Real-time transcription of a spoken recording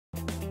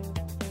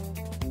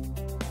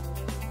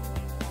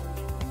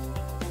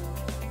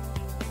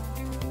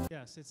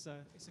It's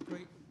a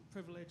great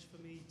privilege for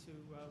me to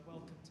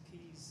welcome to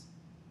Keys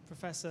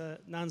Professor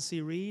Nancy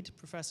Reid,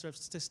 Professor of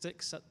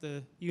Statistics at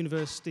the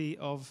University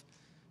of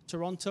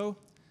Toronto.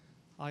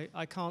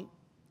 I can't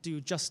do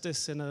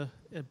justice in a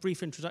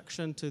brief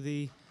introduction to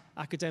the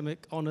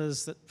academic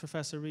honors that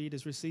Professor Reid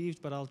has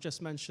received, but I'll just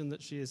mention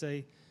that she is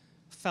a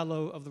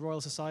Fellow of the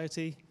Royal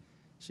Society.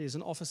 She is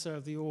an Officer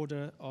of the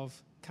Order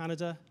of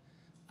Canada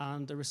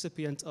and a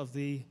recipient of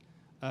the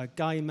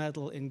Guy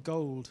Medal in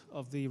Gold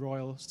of the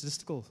Royal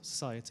Statistical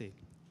Society.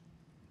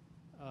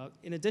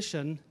 In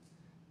addition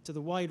to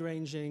the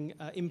wide-ranging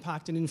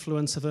impact and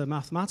influence of her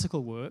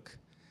mathematical work,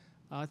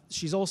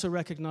 she's also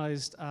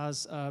recognized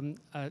as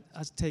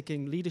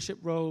taking leadership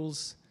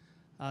roles,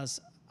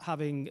 as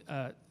having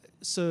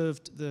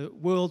served the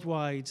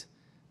worldwide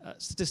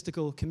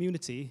statistical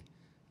community,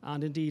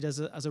 and indeed as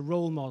a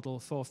role model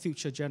for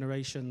future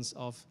generations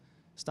of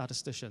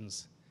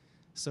statisticians.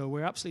 So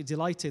we're absolutely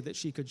delighted that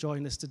she could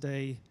join us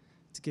today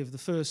to give the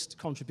first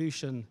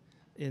contribution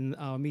in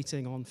our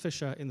meeting on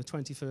Fisher in the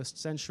 21st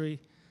century,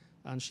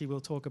 and she will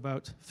talk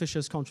about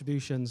Fisher's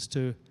contributions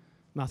to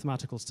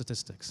mathematical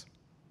statistics.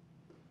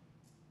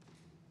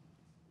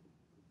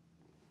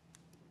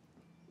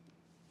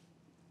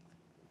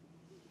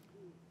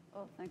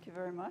 Oh, thank you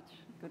very much.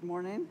 Good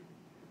morning.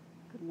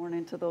 Good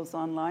morning to those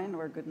online,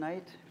 or good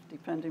night,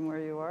 depending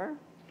where you are.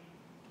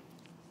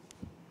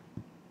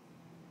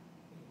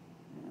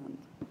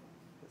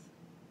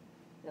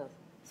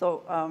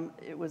 So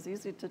it was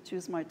easy to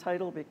choose my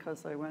title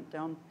because I went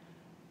down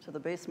to the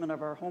basement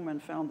of our home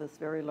and found this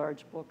very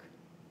large book.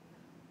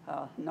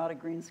 Not a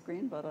green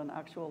screen, but an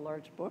actual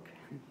large book,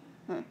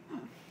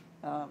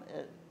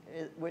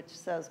 which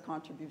says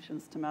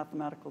Contributions to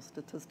Mathematical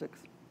Statistics.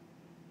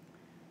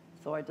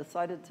 So I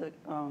decided to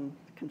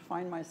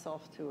confine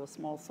myself to a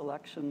small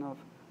selection of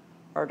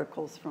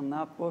articles from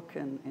that book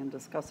and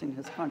discussing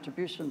his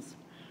contributions,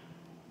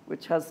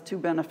 which has two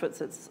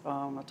benefits. It's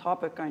a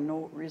topic I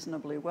know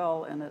reasonably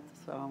well, and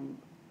it's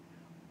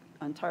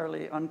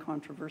entirely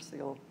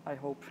uncontroversial, I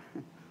hope,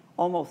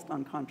 almost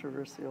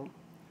uncontroversial.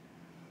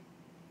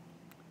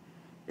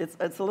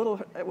 It's a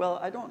little, well,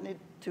 I don't need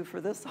to for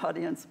this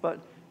audience, but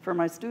for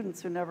my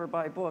students who never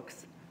buy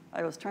books,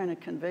 I was trying to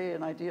convey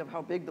an idea of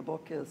how big the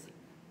book is.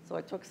 So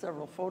I took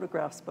several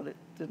photographs, but it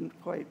didn't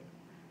quite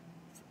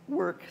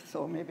work,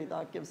 so maybe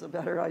that gives a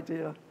better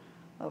idea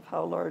of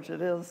how large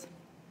it is.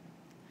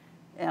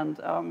 And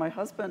my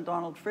husband,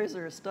 Donald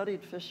Fraser,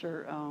 studied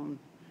Fisher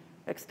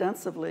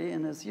extensively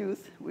in his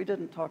youth. We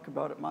didn't talk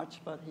about it much,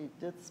 but he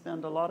did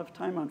spend a lot of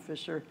time on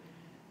Fisher.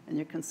 And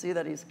you can see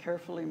that he's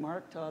carefully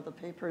marked the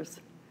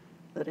papers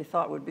that he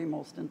thought would be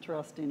most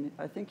interesting.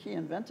 I think he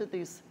invented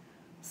these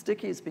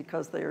stickies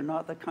because they are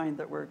not the kind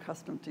that we're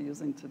accustomed to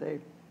using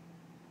today.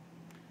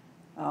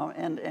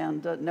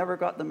 And never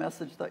got the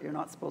message that you're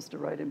not supposed to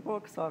write in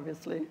books,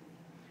 obviously.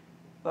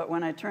 But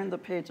when I turned the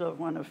page of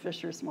one of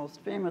Fisher's most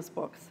famous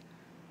books,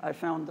 I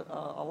found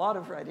a lot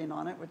of writing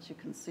on it, which you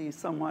can see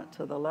somewhat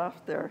to the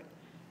left there.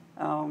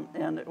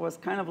 And it was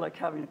kind of like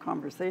having a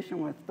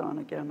conversation with Don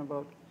again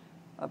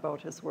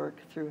about his work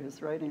through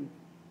his writing.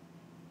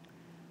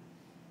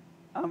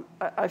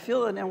 I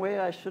feel in a way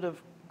I should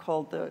have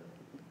called the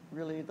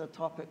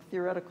topic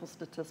theoretical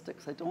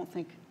statistics. I don't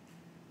think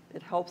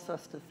it helps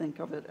us to think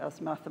of it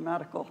as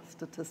mathematical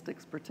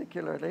statistics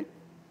particularly,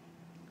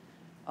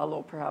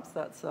 although perhaps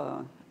that's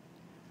a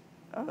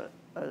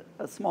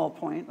small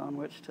point on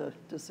which to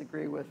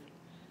disagree with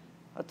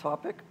a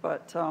topic,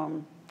 but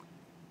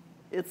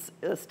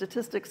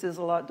statistics is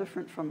a lot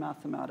different from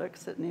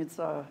mathematics. It needs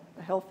a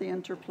healthy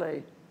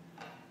interplay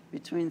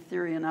between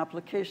theory and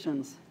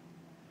applications.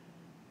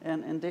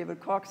 And in David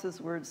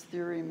Cox's words,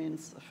 theory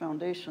means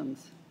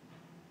foundations,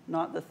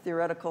 not the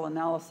theoretical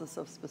analysis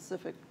of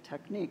specific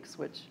techniques,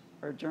 which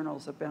our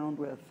journals abound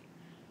with.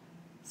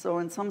 So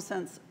in some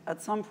sense,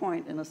 at some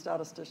point in a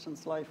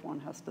statistician's life,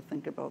 one has to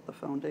think about the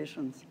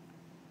foundations.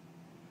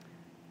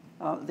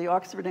 The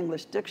Oxford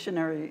English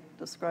Dictionary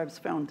describes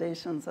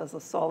foundations as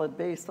a solid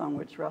base on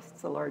which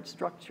rests a large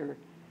structure.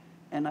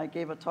 And I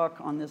gave a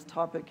talk on this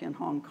topic in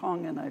Hong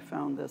Kong, and I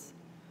found this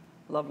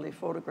lovely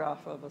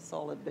photograph of a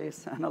solid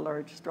base and a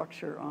large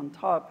structure on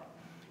top.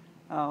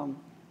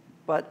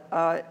 But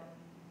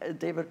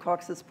David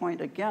Cox's point,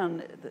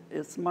 again,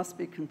 is must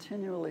be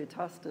continually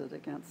tested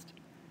against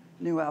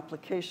new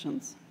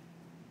applications.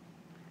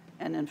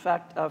 And in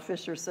fact,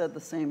 Fisher said the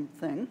same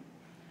thing.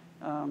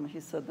 He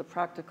said the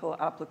practical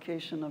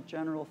application of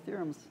general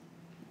theorems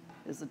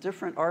is a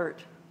different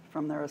art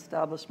from their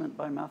establishment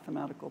by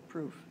mathematical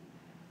proof.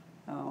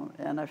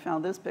 And I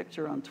found this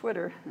picture on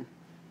Twitter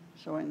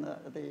showing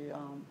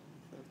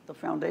the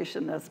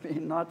foundation as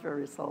being not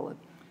very solid.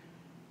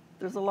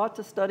 There's a lot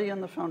to study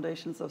in the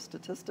foundations of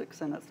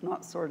statistics, and it's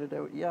not sorted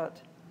out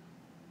yet.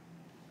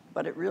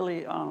 But it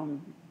really,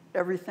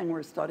 everything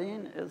we're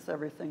studying is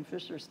everything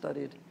Fisher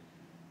studied.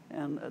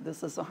 And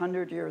this is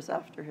 100 years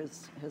after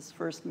his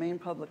first main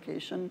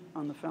publication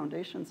on the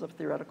foundations of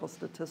theoretical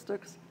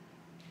statistics.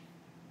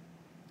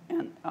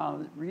 And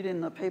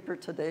reading the paper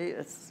today,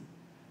 it's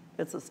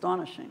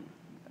astonishing.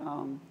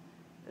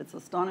 It's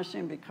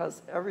astonishing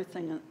because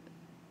everything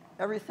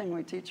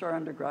we teach our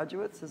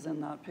undergraduates is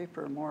in that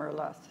paper, more or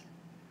less.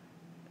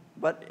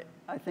 But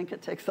I think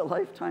it takes a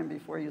lifetime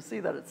before you see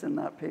that it's in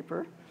that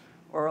paper,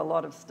 or a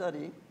lot of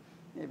study,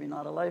 maybe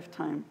not a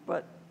lifetime,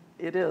 but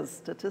it is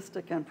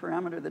statistic and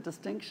parameter, the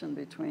distinction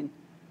between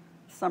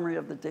summary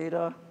of the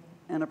data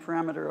and a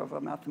parameter of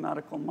a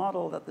mathematical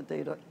model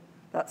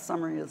that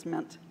summary is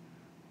meant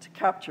to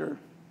capture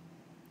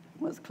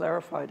was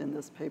clarified in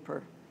this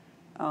paper.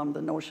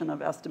 The notion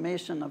of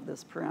estimation of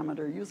this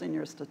parameter using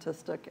your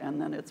statistic and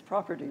then its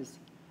properties.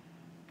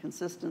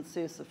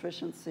 Consistency,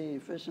 sufficiency,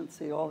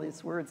 efficiency, all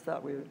these words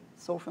that we're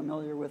so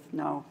familiar with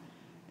now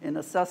in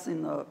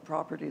assessing the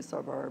properties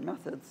of our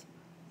methods,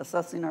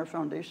 assessing our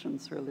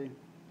foundations, really.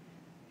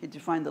 He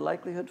defined the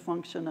likelihood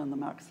function and the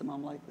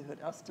maximum likelihood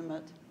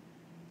estimate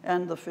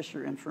and the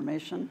Fisher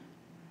information,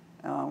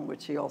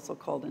 which he also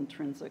called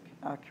intrinsic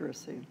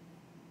accuracy.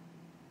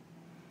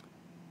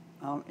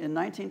 In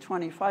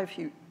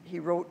 1925, he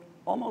wrote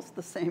almost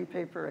the same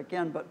paper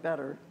again, but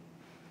better.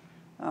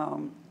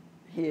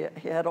 He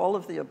had all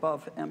of the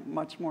above and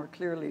much more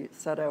clearly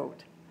set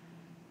out,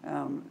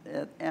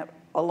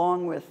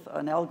 along with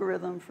an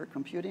algorithm for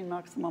computing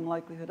maximum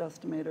likelihood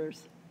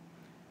estimators,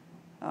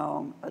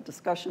 a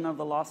discussion of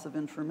the loss of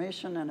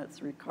information and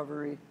its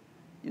recovery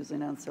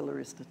using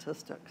ancillary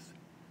statistics,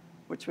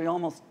 which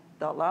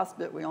that last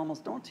bit we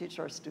almost don't teach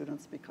our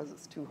students because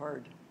it's too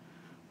hard.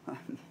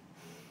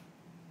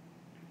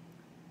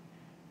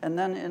 And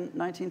then in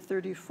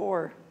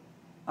 1934,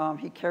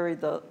 he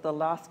carried the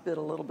last bit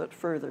a little bit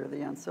further,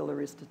 the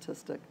ancillary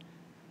statistic,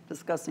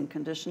 discussing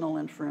conditional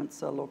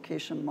inference,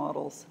 location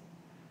models,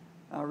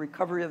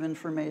 recovery of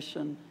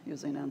information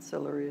using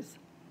ancillaries,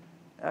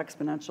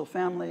 exponential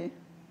family,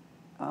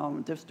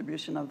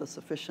 distribution of the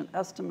sufficient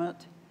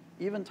estimate,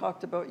 even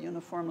talked about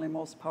uniformly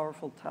most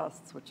powerful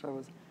tests, which I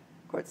was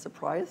quite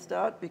surprised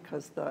at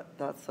because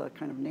that's a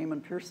kind of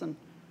Neyman Pearson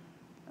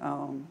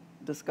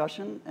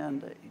discussion,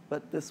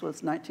 but this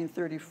was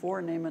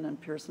 1934. Neyman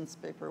and Pearson's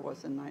paper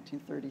was in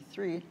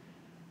 1933,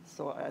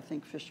 so I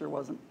think Fisher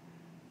wasn't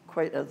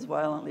quite as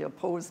violently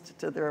opposed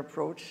to their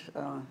approach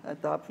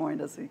at that point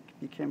as he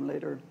became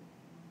later.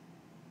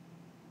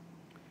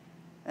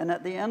 And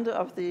at the end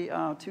of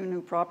the two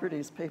new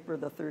properties paper,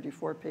 the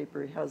 34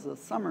 paper, he has a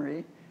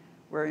summary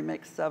where he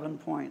makes 7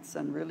 points,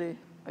 and really,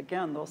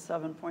 again, those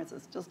 7 points,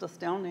 it's just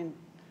astounding.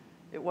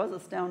 It was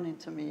astounding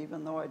to me,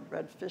 even though I'd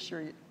read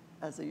Fisher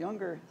as a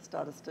younger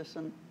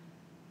statistician,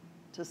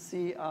 to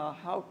see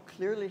how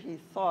clearly he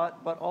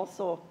thought, but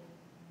also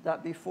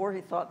that before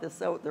he thought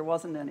this out, there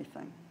wasn't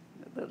anything.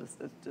 That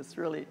it just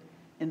really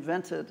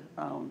invented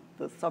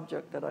the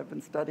subject that I've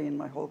been studying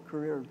my whole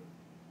career.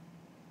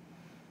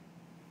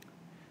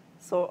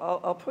 So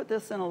I'll put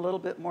this in a little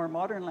bit more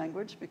modern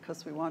language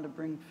because we want to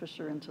bring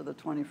Fisher into the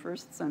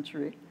 21st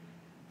century.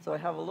 So I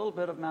have a little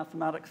bit of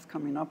mathematics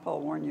coming up,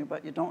 I'll warn you,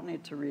 but you don't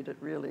need to read it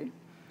really.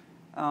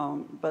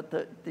 But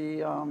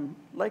the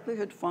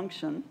likelihood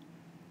function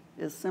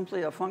is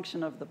simply a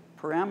function of the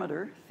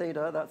parameter,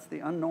 theta, that's the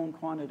unknown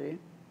quantity,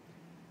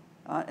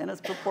 and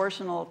it's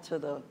proportional to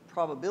the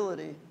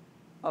probability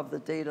of the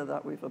data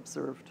that we've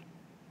observed.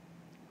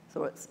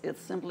 So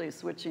it's simply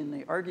switching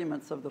the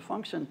arguments of the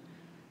function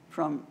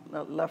from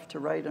left to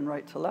right and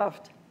right to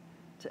left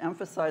to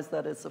emphasize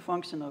that it's a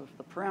function of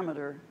the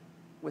parameter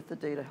with the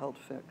data held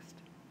fixed.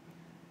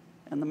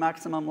 And the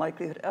maximum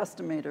likelihood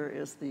estimator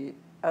is the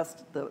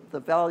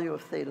value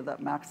of theta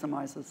that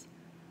maximizes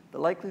the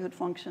likelihood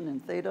function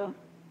in theta,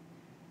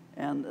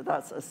 and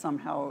that's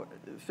somehow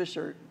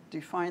Fisher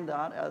defined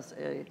that as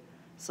a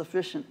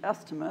sufficient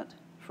estimate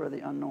for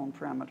the unknown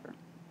parameter.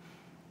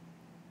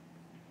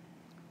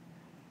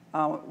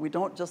 We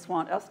don't just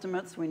want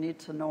estimates, we need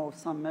to know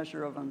some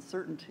measure of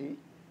uncertainty,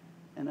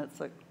 and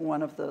it's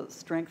one of the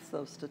strengths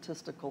of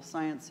statistical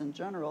science in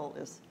general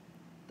is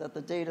that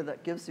the data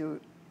that gives you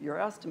your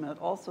estimate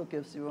also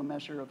gives you a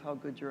measure of how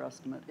good your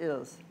estimate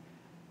is.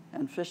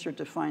 And Fisher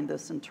defined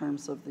this in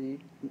terms of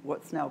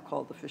what's now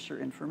called the Fisher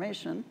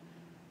information,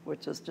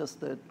 which is just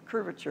the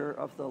curvature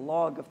of the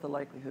log of the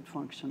likelihood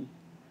function,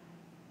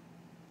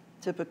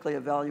 typically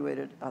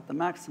evaluated at the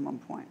maximum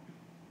point.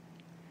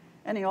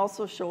 And he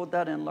also showed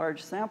that in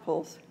large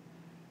samples,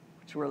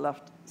 which were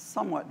left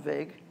somewhat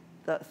vague,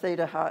 that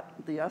theta hat,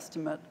 the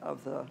estimate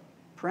of the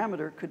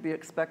parameter, could be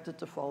expected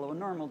to follow a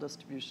normal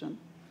distribution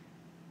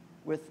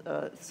with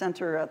a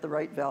center at the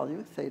right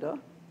value, theta,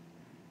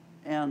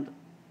 and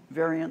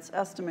variance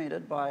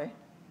estimated by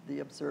the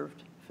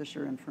observed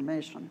Fisher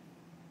information.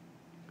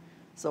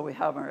 So we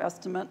have our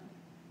estimate,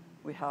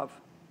 we have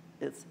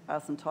its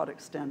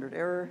asymptotic standard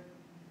error,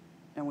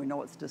 and we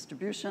know its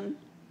distribution.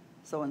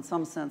 So in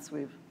some sense,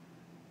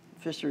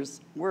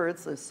 Fisher's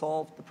words, they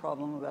solved the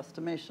problem of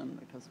estimation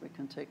because we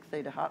can take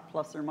theta hat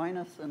plus or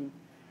minus, and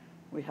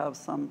we have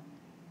some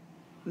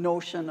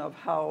notion of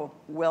how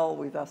well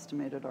we've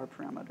estimated our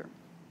parameter.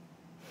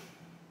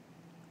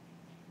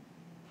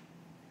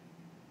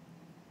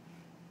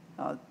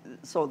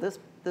 So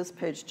this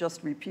page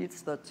just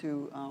repeats the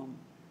two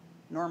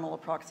normal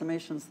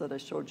approximations that I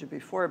showed you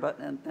before, but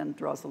and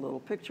draws a little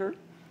picture.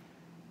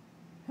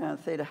 And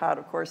theta hat,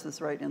 of course,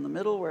 is right in the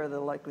middle where the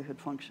likelihood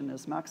function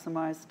is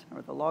maximized,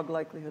 or the log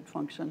likelihood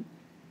function.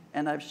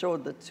 And I've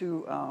showed the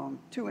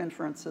two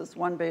inferences,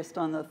 one based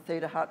on the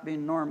theta hat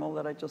being normal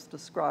that I just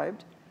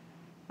described.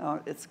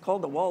 It's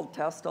called the Wald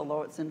test,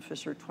 although it's in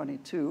Fisher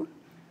 22.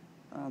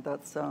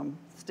 That's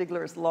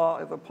Stigler's law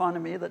of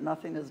eponymy, that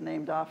nothing is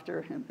named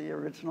after the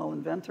original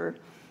inventor.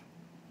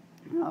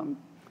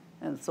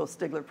 And so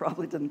Stigler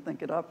probably didn't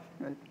think it up,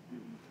 right?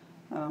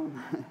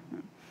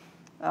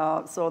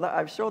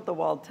 I've showed the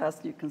Wald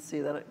test. You can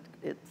see that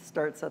it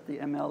starts at the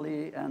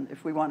MLE, and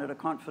if we wanted a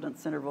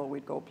confidence interval,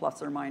 we'd go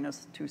plus or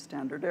minus 2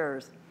 standard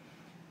errors.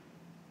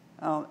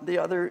 The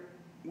other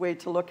way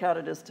to look at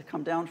it is to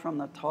come down from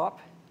the top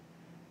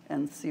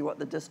and see what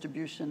the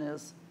distribution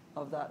is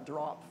of that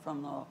drop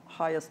from the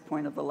highest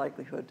point of the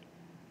likelihood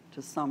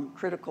to some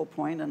critical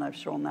point, and I've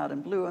shown that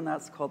in blue, and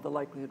that's called the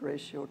likelihood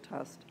ratio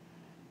test.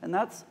 And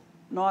that's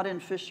not in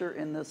Fisher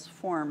in this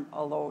form,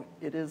 although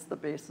it is the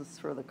basis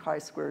for the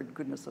chi-squared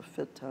goodness of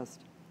fit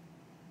test.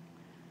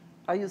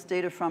 I use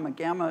data from a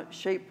gamma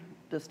shape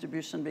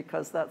distribution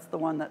because that's the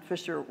one that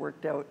Fisher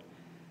worked out.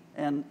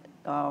 And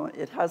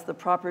it has the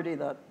property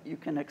that you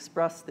can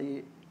express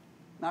the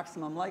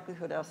maximum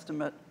likelihood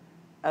estimate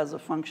as a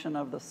function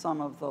of the sum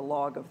of the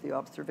log of the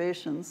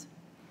observations.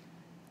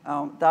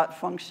 That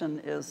function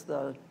is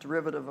the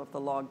derivative of the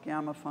log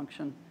gamma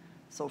function.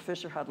 So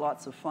Fisher had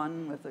lots of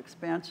fun with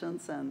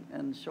expansions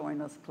and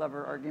showing us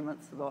clever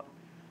arguments about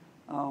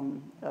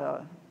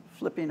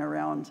flipping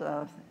around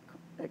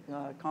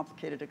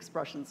complicated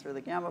expressions for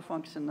the gamma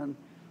function and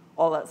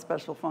all that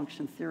special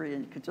function theory.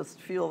 And you could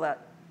just feel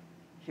that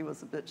he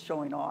was a bit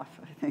showing off,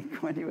 I think,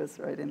 when he was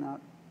writing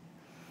that.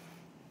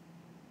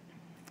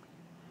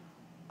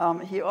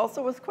 He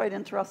also was quite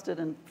interested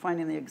in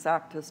finding the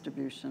exact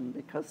distribution,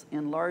 because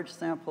in large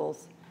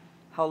samples,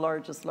 how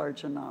large is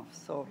large enough?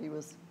 So he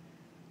was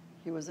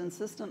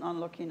insistent on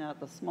looking at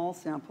the small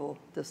sample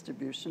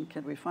distribution.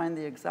 Can we find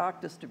the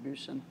exact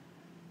distribution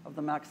of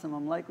the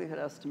maximum likelihood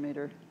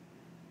estimator?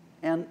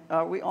 And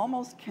we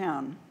almost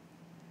can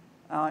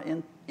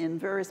in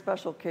very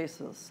special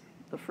cases.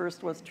 The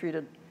first was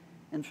treated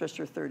in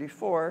Fisher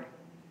 34,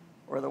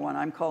 or the one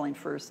I'm calling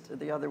first.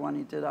 The other one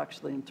he did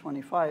actually in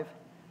 25.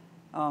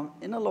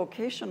 In a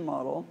location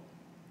model,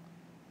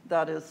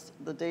 that is,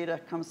 the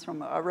data comes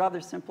from a rather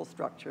simple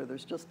structure.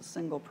 There's just a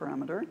single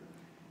parameter.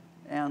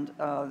 And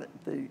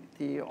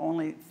the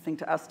only thing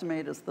to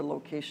estimate is the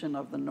location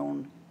of the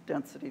known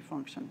density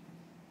function.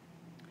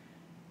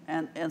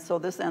 And so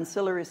this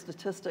ancillary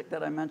statistic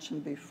that I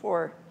mentioned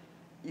before,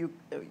 you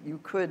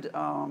could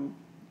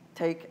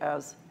take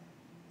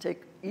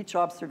each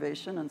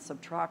observation and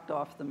subtract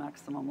off the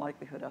maximum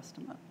likelihood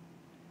estimate.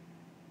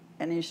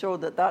 And he showed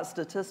that that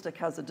statistic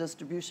has a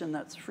distribution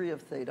that's free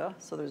of theta,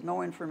 so there's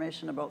no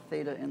information about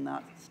theta in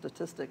that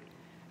statistic.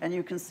 And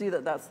you can see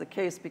that that's the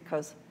case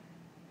because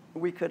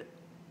we could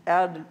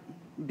add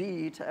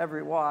b to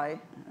every y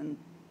and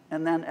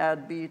then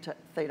add b to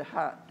theta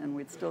hat, and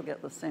we'd still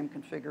get the same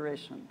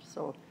configuration.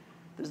 So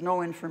there's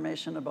no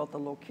information about the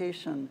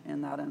location in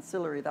that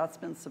ancillary. That's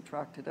been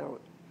subtracted out.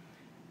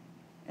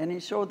 And he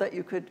showed that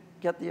you could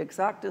get the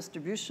exact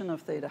distribution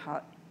of theta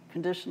hat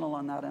conditional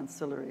on that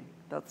ancillary.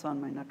 That's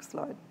on my next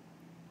slide.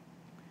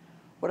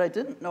 What I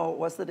didn't know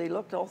was that he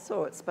looked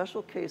also at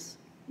special case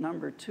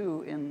number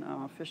 2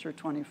 in Fisher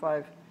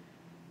 25.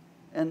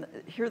 And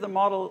here the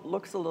model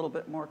looks a little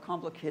bit more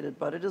complicated,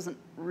 but it isn't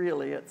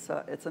really. It's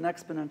an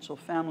exponential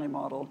family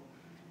model.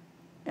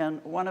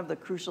 And one of the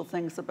crucial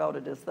things about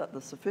it is that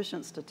the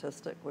sufficient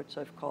statistic, which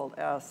I've called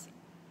S,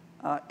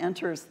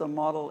 enters the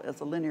model as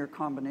a linear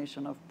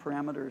combination of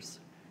parameters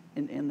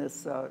in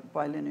this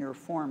bilinear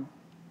form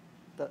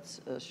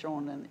that's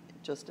shown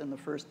just in the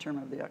first term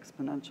of the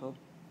exponential.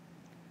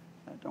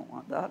 I don't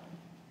want that.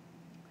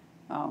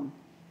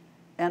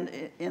 And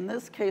in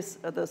this case,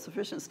 the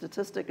sufficient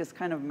statistic is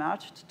kind of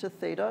matched to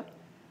theta,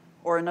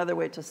 or another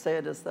way to say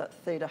it is that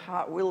theta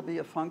hat will be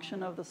a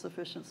function of the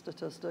sufficient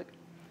statistic.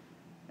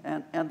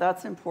 And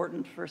that's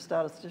important for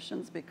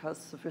statisticians because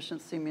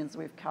sufficiency means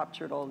we've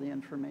captured all the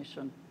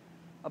information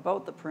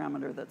about the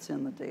parameter that's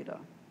in the data.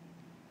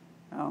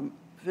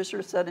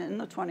 Fisher said in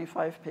the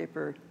 25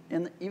 paper,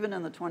 even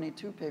in the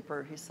 22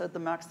 paper, he said the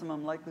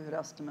maximum likelihood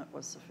estimate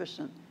was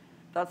sufficient.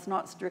 That's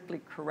not strictly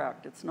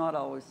correct. It's not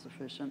always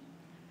sufficient.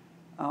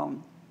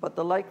 But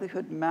the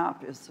likelihood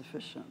map is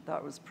sufficient.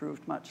 That was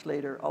proved much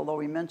later, although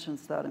he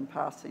mentions that in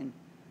passing,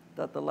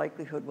 that the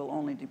likelihood will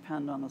only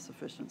depend on the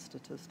sufficient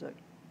statistic.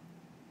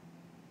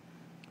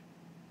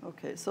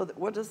 Okay, so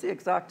what does the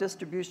exact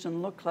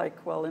distribution look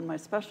like? Well, in my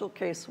special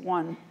case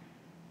 1,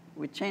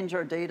 we change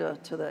our data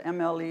to the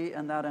MLE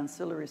and that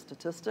ancillary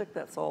statistic.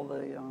 That's all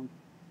the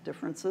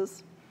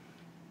differences.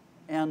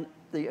 And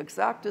the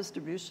exact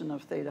distribution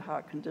of theta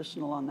hat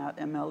conditional on that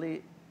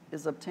MLE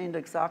is obtained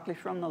exactly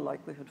from the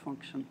likelihood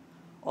function.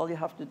 All you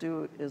have to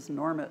do is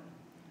norm it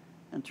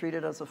and treat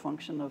it as a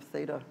function of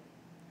theta.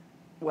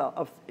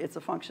 Well, it's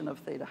a function of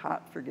theta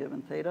hat for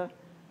given theta.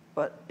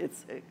 but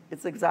it's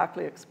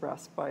exactly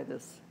expressed by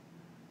this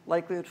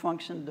likelihood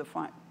function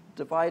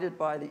divided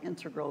by the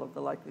integral of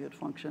the likelihood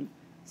function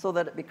so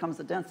that it becomes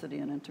a density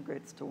and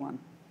integrates to 1.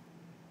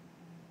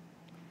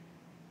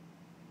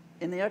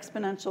 In the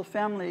exponential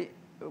family,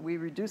 we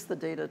reduce the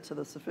data to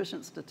the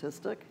sufficient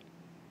statistic,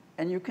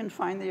 and you can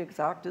find the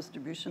exact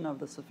distribution of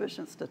the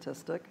sufficient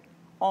statistic,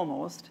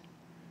 almost,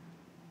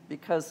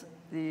 because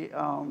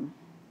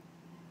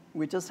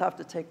we just have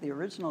to take the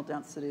original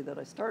density that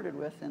I started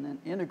with and then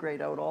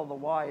integrate out all the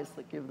y's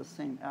that give the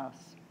same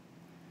s.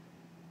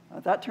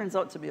 That turns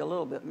out to be a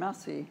little bit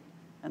messy,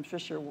 and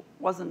Fisher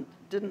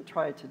didn't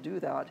try to do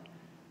that,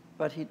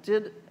 but he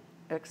did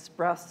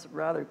express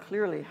rather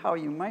clearly how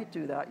you might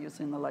do that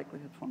using the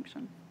likelihood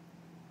function.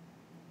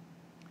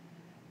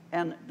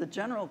 And the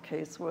general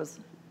case was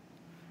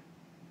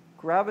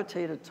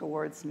gravitated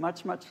towards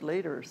much, much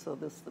later. So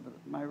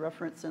my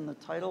reference in the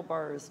title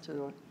bar is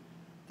to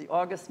the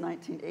August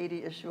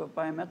 1980 issue of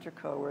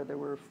Biometrica, where there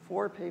were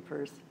 4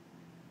 papers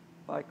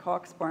by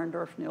Cox,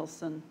 Barndorf,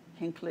 Nielsen,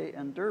 Hinckley,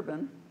 and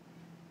Durbin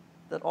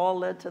that all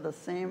led to the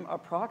same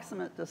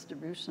approximate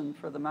distribution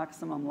for the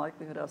maximum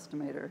likelihood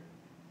estimator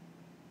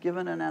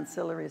given an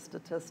ancillary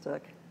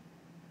statistic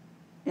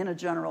in a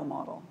general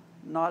model,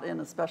 not in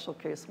a special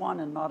case 1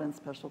 and not in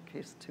special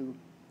case 2.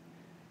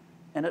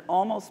 And it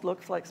almost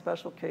looks like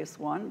special case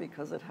 1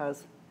 because it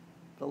has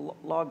the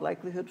log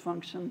likelihood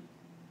function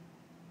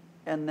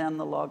and then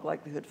the log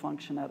likelihood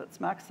function at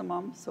its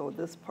maximum. So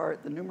this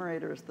part, the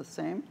numerator, is the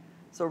same.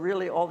 So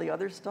really all the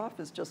other stuff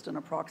is just an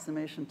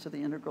approximation to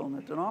the integral in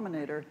the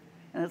denominator,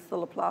 and it's the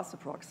Laplace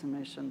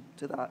approximation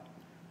to that.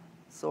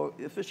 So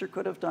Fisher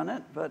could have done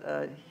it,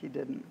 but he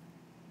didn't.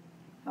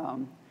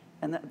 And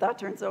that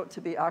turns out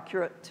to be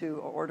accurate to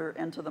order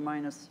n to the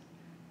minus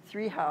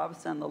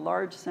 3/2, and the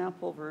large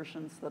sample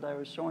versions that I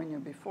was showing you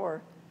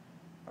before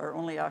are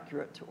only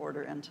accurate to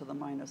order n to the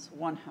minus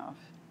 1/2.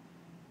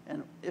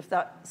 And if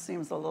that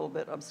seems a little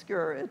bit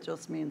obscure, it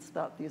just means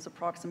that these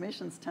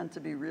approximations tend to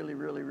be really,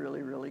 really,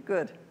 really, really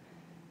good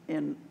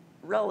in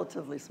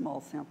relatively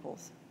small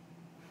samples.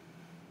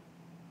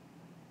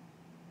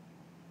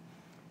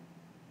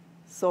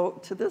 So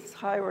to this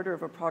high order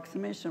of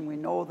approximation, we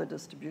know the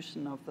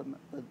distribution of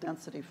the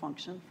density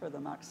function for the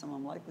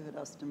maximum likelihood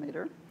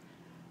estimator.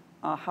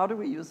 How do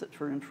we use it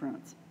for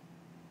inference?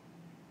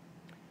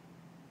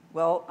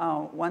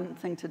 Well, one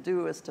thing to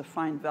do is to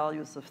find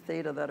values of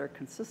theta that are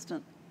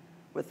consistent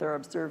with our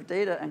observed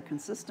data, and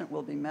consistent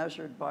will be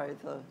measured by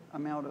the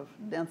amount of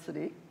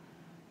density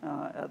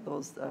at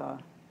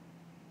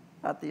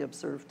the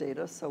observed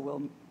data. So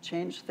we'll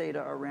change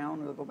theta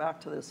around. We'll go back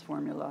to this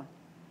formula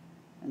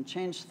and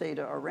change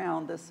theta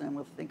around this, and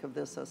we'll think of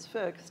this as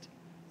fixed.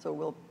 So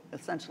we'll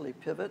essentially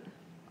pivot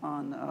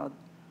on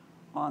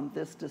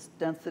this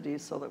density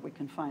so that we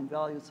can find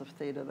values of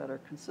theta that are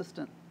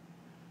consistent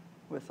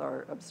with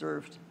our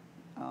observed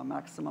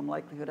maximum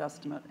likelihood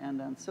estimate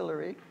and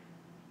ancillary,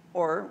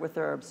 or with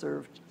our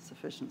observed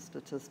sufficient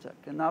statistic.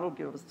 And that'll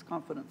give us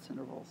confidence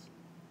intervals.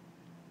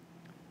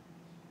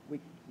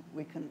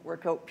 We can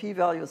work out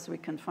p-values. We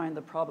can find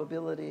the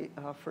probability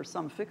for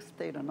some fixed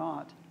theta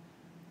naught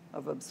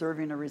of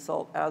observing a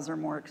result as or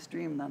more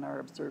extreme than our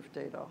observed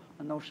data.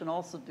 A notion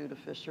also due to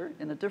Fisher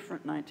in a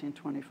different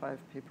 1925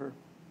 paper.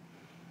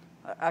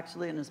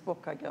 Actually in his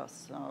book, I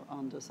guess,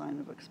 on design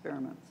of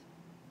experiments.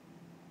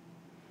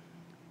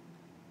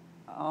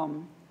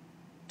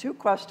 2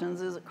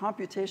 questions. Is it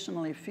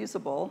computationally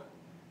feasible?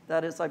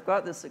 That is, I've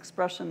got this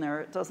expression there.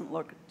 It doesn't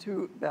look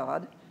too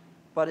bad,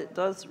 but it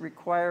does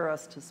require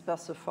us to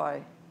specify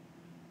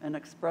an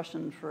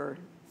expression for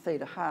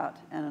theta hat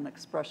and an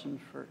expression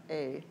for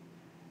A.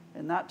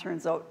 And that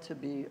turns out to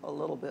be a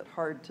little bit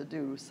hard to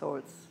do.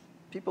 So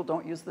people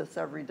don't use this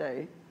every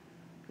day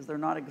because they're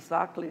not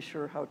exactly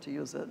sure how to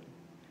use it.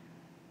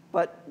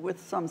 But with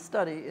some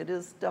study, it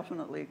is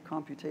definitely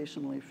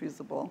computationally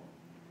feasible.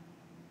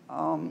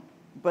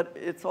 But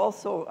it's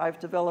also, I've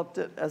developed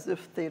it as if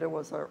theta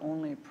was our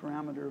only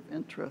parameter of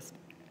interest.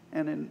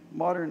 And in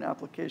modern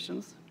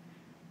applications,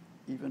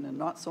 even in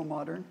not so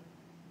modern,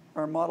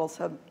 our models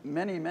have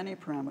many, many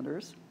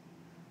parameters,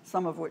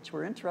 some of which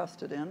we're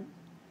interested in,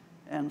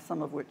 and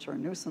some of which are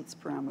nuisance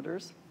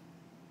parameters.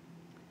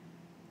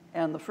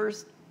 And the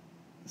first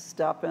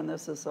step, and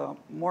this is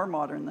more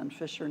modern than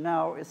Fisher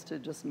now, is to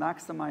just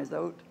maximize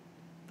out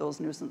those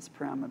nuisance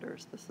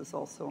parameters. This is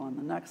also on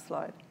the next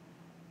slide.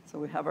 So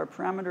we have our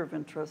parameter of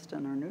interest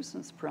and our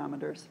nuisance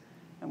parameters,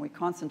 and we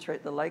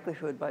concentrate the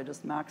likelihood by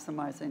just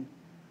maximizing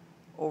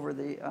over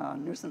the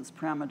nuisance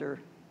parameter.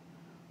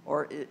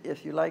 Or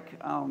if you like,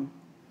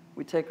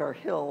 we take our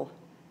hill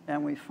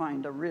and we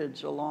find a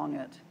ridge along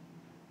it,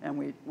 and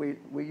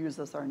we use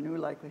as our new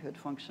likelihood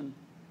function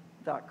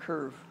that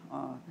curve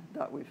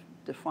that we've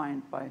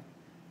defined by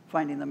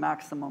finding the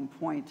maximum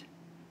point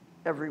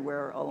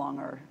everywhere along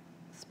our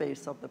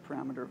space of the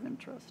parameter of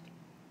interest.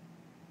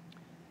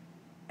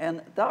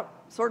 And that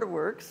sort of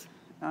works.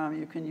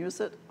 You can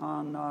use it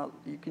on,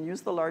 you can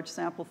use the large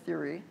sample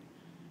theory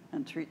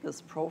and treat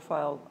this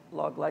profile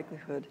log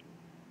likelihood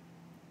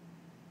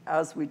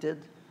as we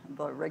did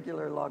the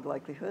regular log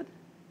likelihood,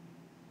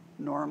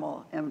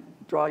 normal, and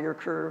draw your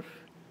curve,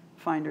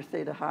 find your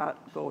theta hat,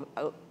 go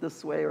out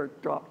this way or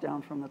drop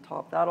down from the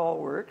top. That all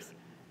works.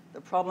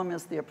 The problem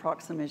is the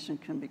approximation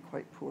can be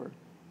quite poor.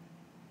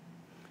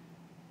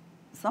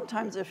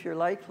 Sometimes if you're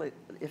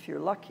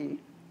lucky,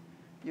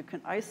 you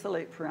can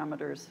isolate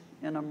parameters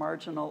in a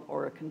marginal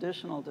or a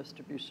conditional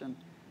distribution.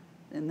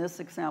 In this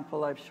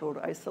example, I've showed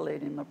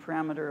isolating the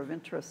parameter of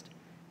interest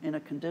in a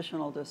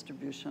conditional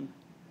distribution.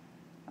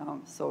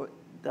 So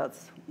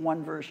that's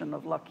one version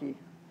of lucky,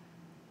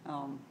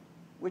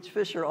 which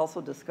Fisher also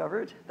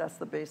discovered. That's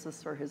the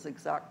basis for his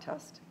exact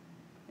test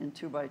in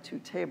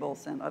 2x2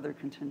 tables and other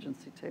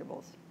contingency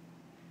tables.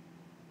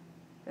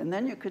 And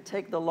then you could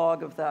take the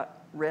log of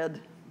that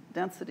red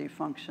density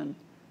function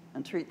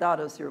and treat that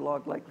as your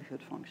log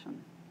likelihood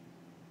function.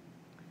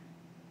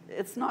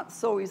 It's not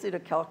so easy to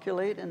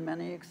calculate in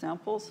many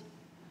examples.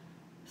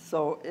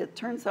 So it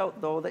turns out,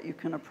 though, that you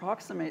can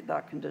approximate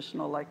that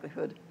conditional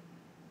likelihood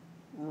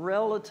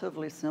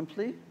relatively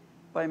simply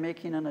by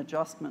making an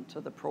adjustment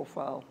to the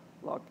profile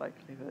log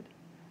likelihood.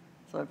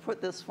 So I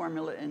put this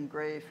formula in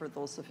gray for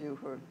those of you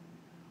who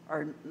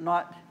are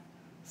not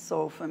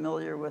so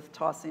familiar with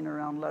tossing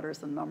around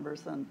letters and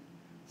numbers and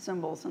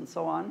symbols and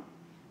so on.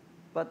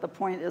 But the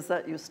point is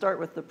that you start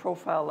with the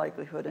profile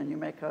likelihood and you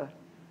make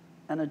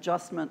an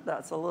adjustment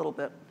that's a little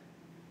bit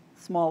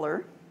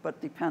smaller, but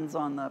depends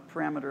on the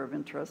parameter of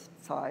interest,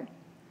 psi.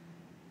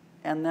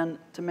 And then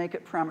to make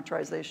it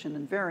parameterization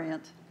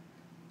invariant,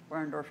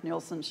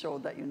 Barndorf-Nielsen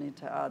showed that you need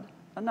to add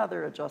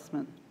another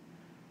adjustment,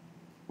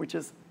 which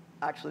is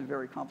actually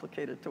very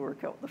complicated to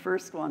work out. The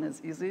first one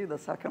is easy, the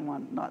second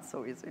one not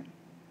so easy.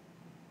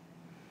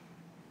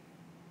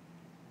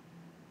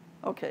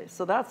 Okay,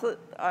 so that's it.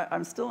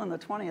 I'm still in the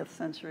 20th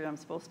century. I'm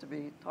supposed to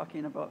be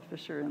talking about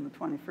Fisher in the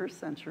 21st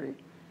century.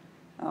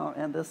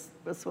 And this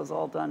was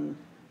all done,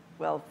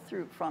 well,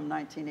 from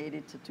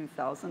 1980 to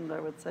 2000, I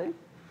would say.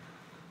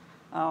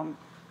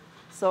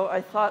 So I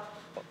thought,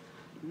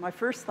 my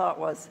first thought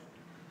was,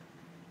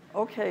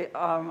 okay,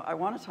 I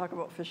want to talk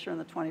about Fisher in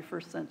the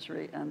 21st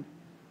century. And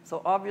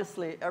so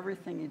obviously,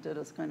 everything he did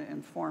is going to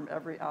inform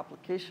every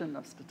application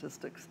of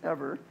statistics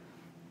ever.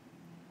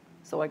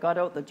 So I got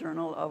out the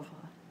Journal of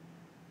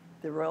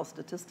the Royal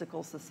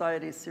Statistical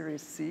Society,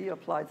 Series C,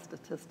 Applied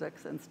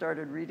Statistics, and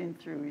started reading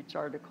through each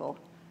article,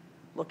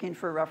 looking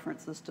for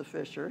references to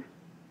Fisher,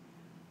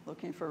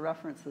 looking for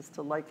references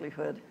to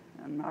likelihood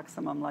and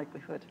maximum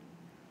likelihood.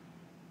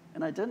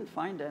 And I didn't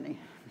find any.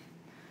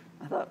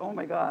 I thought, oh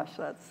my gosh,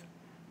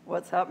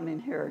 what's happening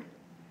here?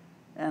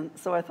 And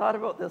so I thought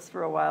about this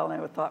for a while, and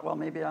I thought, well,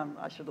 maybe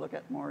I should look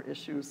at more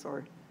issues.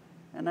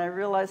 And I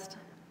realized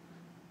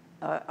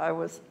I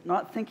was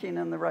not thinking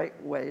in the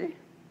right way.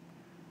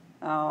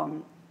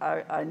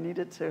 I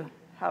needed to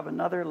have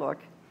another look.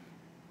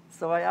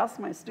 So I asked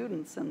my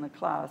students in the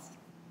class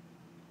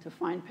to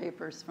find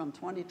papers from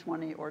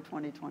 2020 or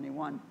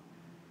 2021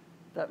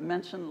 that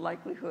mention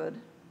likelihood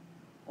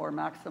or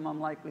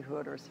maximum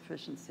likelihood or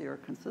sufficiency or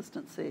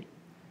consistency.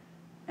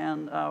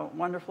 And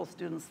wonderful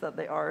students that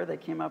they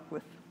came up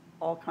with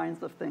all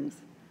kinds of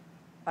things.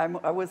 I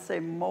would say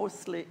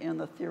mostly in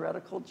the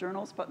theoretical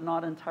journals, but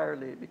not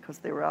entirely, because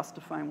they were asked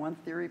to find one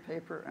theory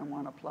paper and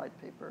one applied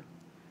paper.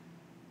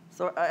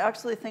 So I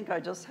actually think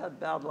I just had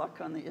bad luck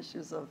on the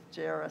issues of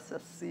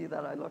JRSSC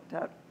that I looked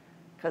at,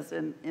 because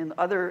in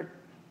other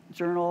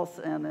journals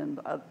and in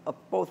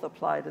both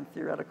applied and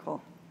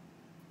theoretical,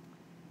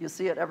 you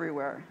see it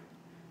everywhere.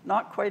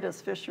 Not quite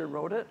as Fisher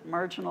wrote it: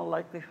 marginal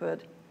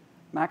likelihood,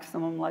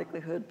 maximum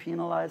likelihood,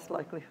 penalized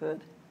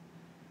likelihood,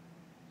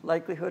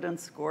 likelihood and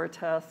score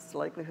tests,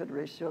 likelihood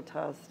ratio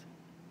test,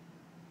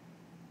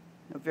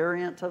 a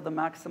variant of the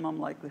maximum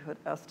likelihood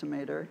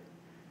estimator.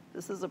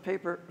 This is a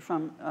paper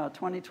from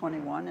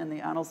 2021 in the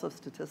Annals of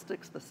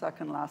Statistics, the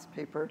second last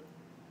paper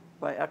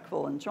by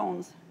Eckville and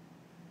Jones.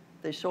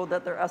 They showed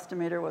that their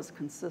estimator was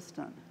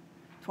consistent.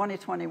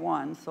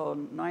 2021, so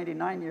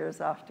 99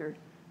 years after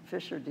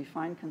Fisher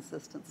defined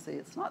consistency,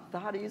 it's not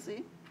that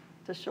easy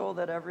to show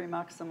that every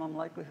maximum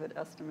likelihood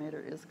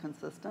estimator is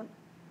consistent.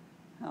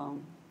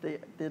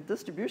 The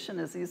distribution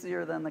is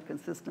easier than the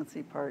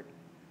consistency part.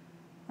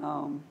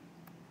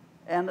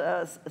 And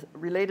a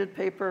related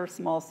paper,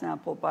 small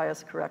sample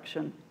bias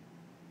correction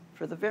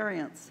for the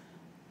variance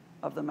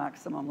of the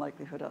maximum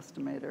likelihood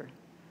estimator.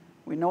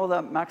 We know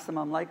the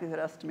maximum likelihood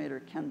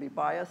estimator can be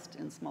biased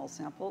in small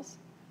samples.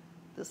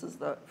 This is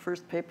the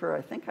first paper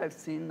I think I've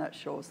seen that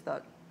shows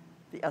that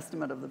the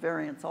estimate of the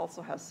variance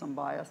also has some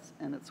bias,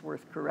 and it's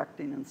worth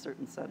correcting in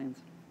certain settings.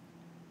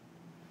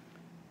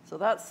 So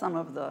that's some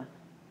of the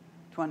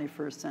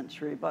 21st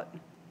century. But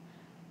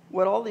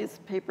what all these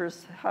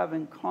papers have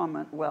in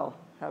common,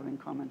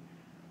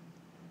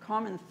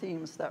 common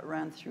themes that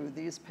ran through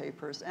these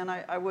papers, and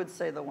I would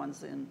say the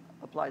ones in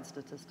applied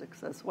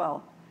statistics as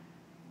well.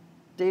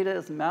 Data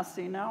is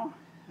messy now.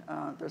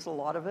 There's a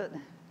lot of it,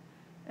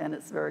 and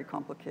it's very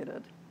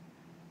complicated.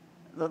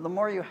 The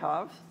more you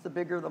have, the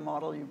bigger the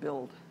model you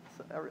build.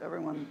 So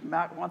everyone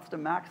wants to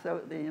max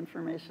out the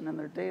information in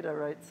their data,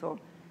 right? So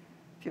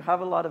If you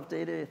have a lot of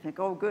data, you think,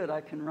 oh, good, I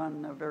can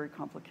run a very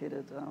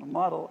complicated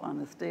model on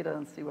this data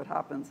and see what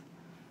happens.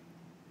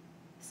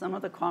 Some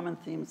of the common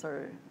themes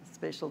are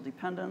spatial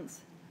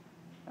dependence,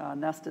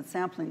 nested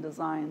sampling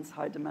designs,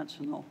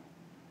 high-dimensional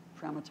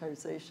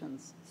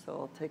parameterizations. So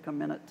I'll take a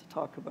minute to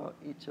talk about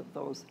each of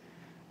those.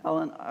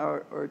 Ellen,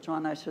 or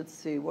John, I should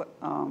see,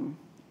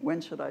 when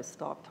should I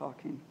stop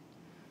talking?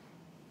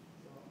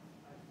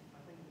 I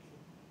think we should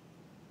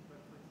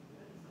about 20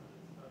 minutes,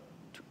 and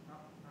it's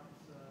perhaps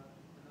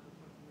another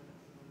 20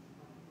 minutes, and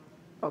then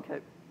Okay.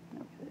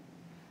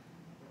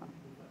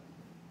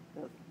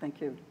 Thank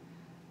you.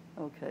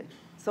 Okay.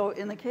 So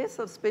in the case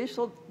of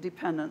spatial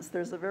dependence,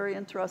 there's a very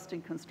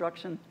interesting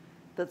construction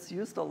that's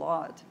used a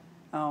lot.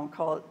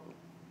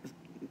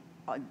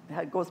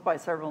 It goes by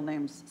several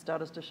names.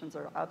 Statisticians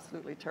are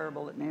absolutely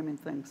terrible at naming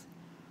things.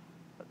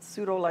 But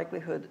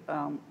pseudo-likelihood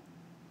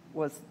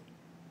was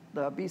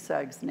the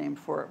BSAG's name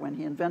for it when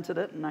he invented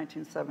it in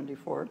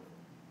 1974.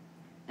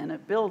 And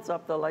it builds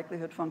up the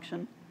likelihood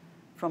function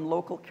from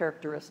local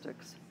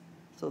characteristics.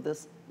 So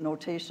this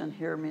notation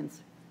here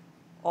means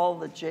all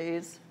the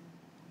J's,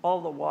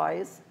 all the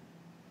Y's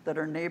that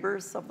are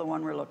neighbors of the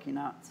one we're looking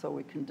at. So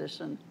we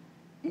condition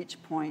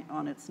each point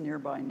on its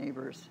nearby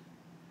neighbors.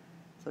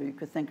 So you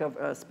could think of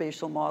a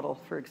spatial model,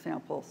 for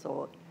example.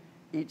 So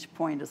each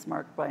point is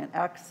marked by an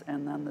X,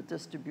 and then the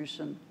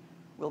distribution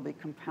will be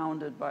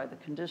compounded by the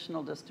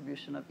conditional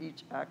distribution of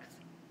each X,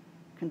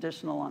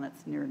 conditional on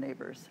its near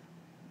neighbors.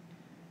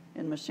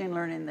 In machine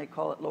learning, they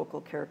call it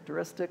local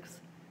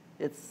characteristics.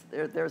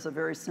 There's a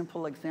very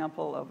simple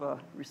example of a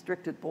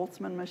restricted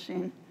Boltzmann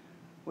machine,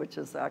 which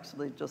is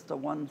actually just a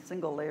one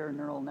single layer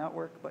neural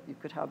network, but you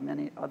could have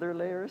many other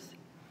layers.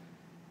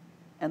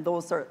 And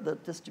the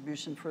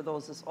distribution for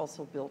those is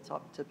also built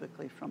up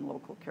typically from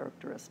local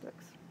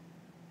characteristics.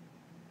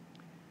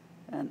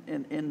 And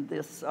in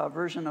this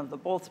version of the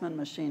Boltzmann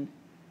machine,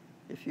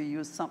 if you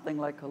use something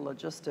like a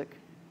logistic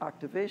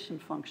activation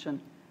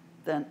function,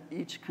 then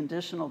each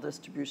conditional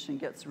distribution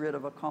gets rid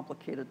of a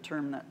complicated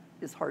term that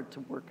is hard to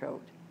work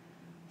out,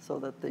 so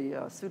that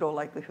the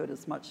pseudo-likelihood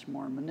is much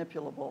more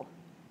manipulable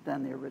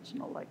than the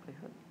original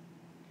likelihood.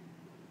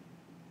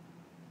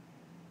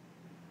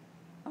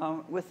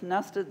 With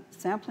nested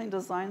sampling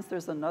designs,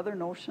 there's another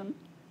notion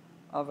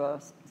of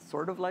a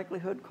sort of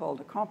likelihood called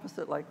a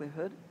composite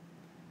likelihood,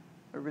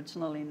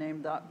 originally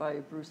named that by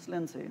Bruce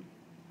Lindsay.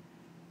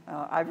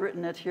 I've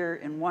written it here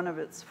in one of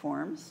its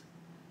forms,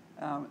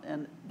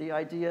 and the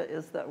idea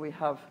is that we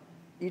have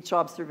each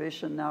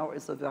observation now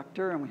is a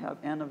vector, and we have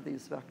n of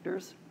these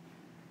vectors.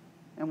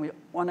 And we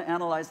want to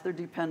analyze their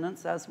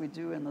dependence as we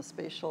do in the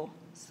spatial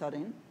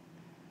setting.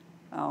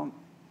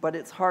 But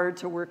it's hard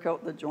to work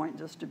out the joint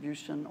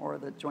distribution, or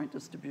the joint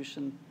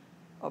distribution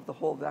of the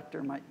whole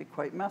vector might be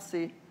quite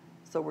messy.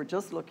 So we're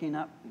just looking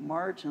at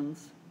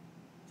margins,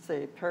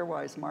 say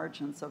pairwise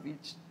margins of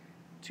each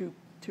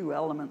two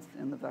elements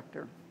in the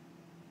vector.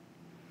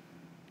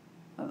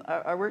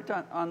 I worked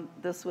on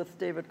this with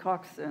David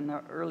Cox in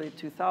the early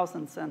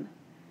 2000s, and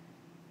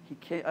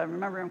I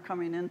remember him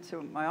coming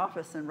into my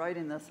office and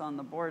writing this on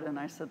the board, and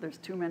I said, there's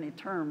too many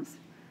terms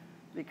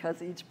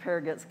because each pair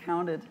gets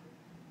counted.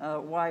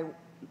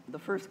 The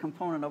first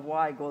component of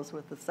y goes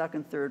with the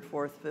second, third,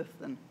 fourth,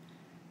 fifth, and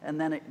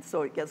then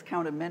so it gets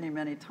counted many,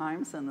 many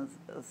times, and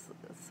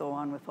so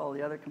on with all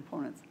the other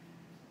components.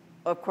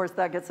 Of course,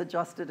 that gets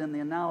adjusted in the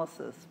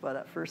analysis, but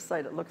at first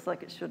sight, it looks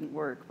like it shouldn't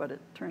work, but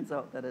it turns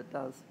out that it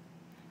does.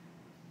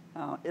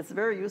 It's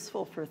very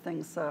useful for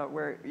things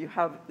where you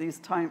have these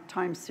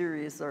time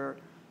series or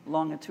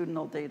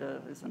longitudinal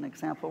data is an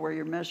example where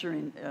you're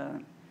measuring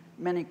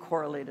many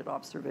correlated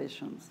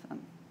observations. And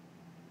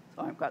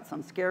so I've got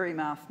some scary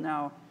math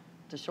now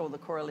to show the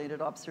correlated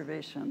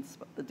observations,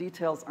 but the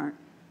details aren't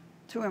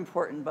too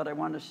important, but I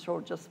want to show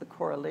just the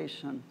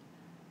correlation.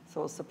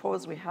 So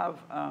suppose we have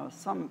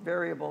some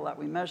variable that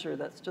we measure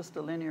that's just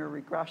a linear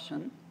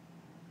regression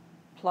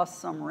plus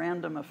some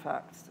random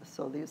effects.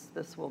 So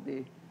this will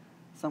be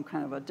some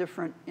kind of a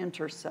different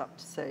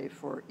intercept, say,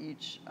 for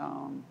each,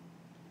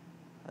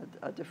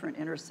 a different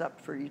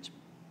intercept for each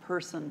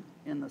person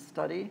in the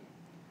study.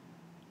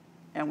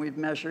 And we've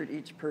measured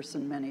each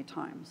person many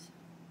times.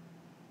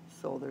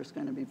 So there's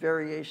going to be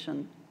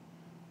variation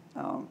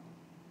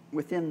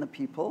within the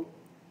people,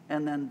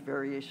 and then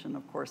variation,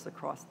 of course,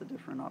 across the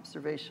different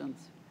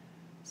observations.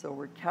 So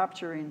we're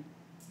capturing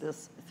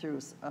this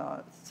through,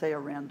 say, a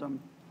random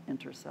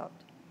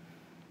intercept.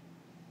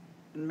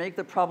 And make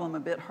the problem a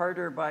bit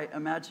harder by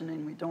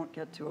imagining we don't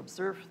get to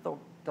observe the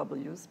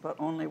W's, but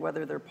only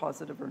whether they're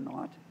positive or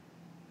not.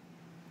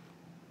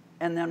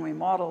 And then we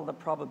model the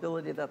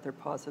probability that they're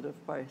positive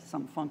by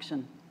some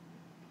function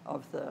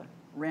of the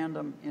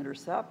random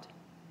intercept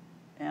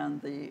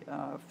and the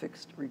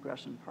fixed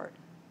regression part.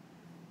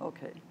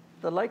 Okay,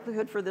 the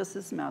likelihood for this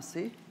is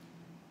messy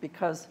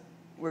because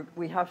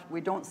we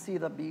don't see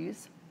the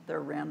B's, they're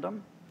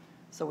random,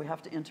 so we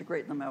have to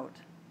integrate them out.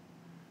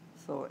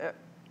 So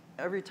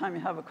every time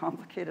you have a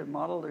complicated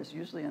model, there's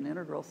usually an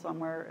integral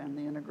somewhere, and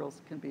the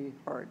integrals can be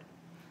hard.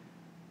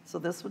 So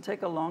this would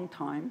take a long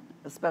time,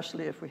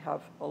 especially if we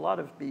have a lot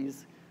of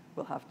B's.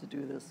 We'll have to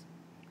do this,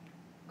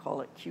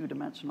 call it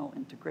Q-dimensional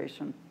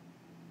integration.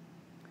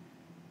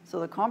 So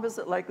the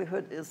composite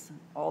likelihood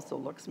also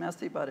looks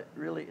messy, but it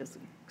really is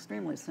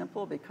extremely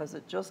simple because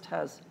it just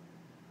has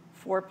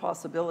 4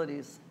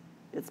 possibilities.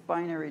 It's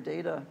binary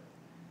data.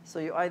 So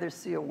you either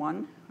see a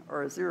 1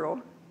 or a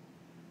 0,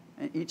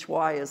 and each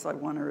y is a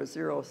 1 or a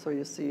 0. So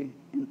you see,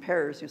 in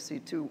pairs, you see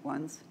 2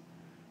 1s,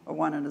 a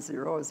 1 and a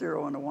 0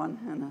 and a 1,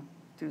 and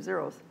 2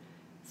 zeros.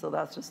 So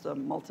that's just a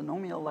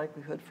multinomial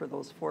likelihood for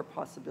those 4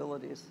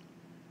 possibilities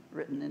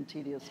written in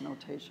tedious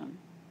notation.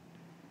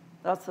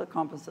 That's a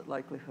composite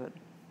likelihood.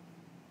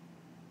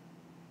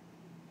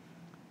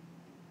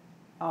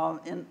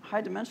 In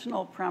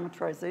high-dimensional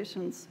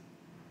parameterizations,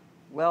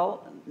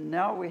 well,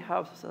 now we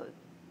have,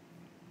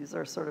 these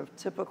are sort of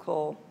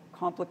typical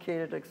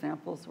complicated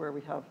examples where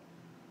we have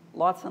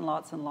lots and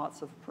lots and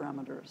lots of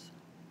parameters.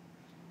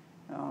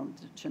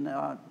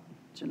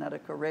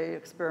 Genetic array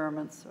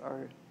experiments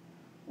are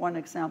one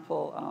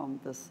example.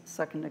 This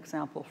second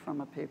example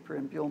from a paper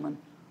in Buhlmann,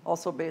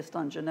 also based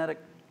on genetic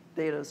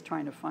data, is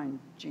trying to find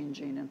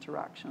gene-gene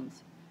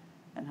interactions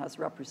and has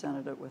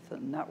represented it with a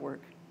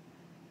network.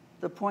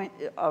 The point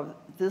of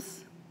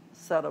this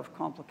set of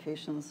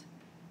complications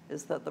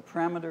is that the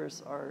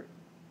parameters are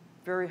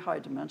very high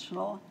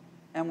dimensional,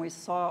 and we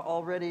saw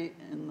already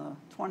in the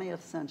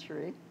 20th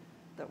century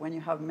that when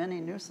you have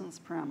many nuisance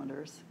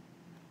parameters,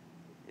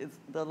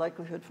 the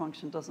likelihood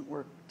function doesn't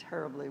work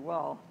terribly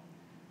well,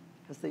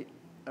 because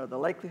the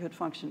likelihood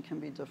function can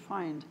be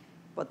defined,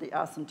 but the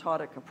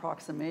asymptotic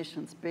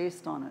approximations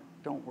based on it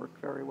don't work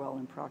very well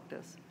in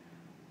practice.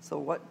 So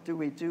what do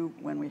we do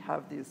when we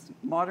have these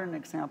modern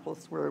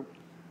examples where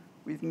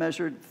we've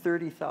measured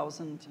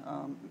 30,000,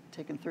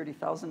 taken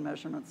 30,000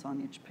 measurements on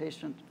each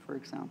patient, for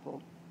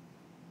example?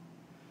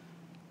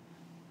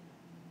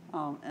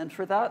 And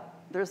for that,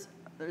 there's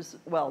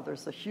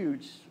a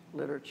huge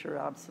literature,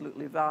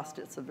 absolutely vast.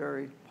 It's a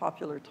very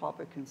popular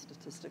topic in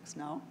statistics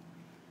now.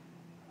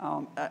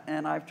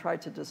 And I've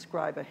tried to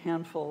describe a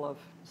handful of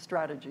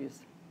strategies.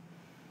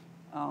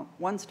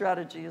 One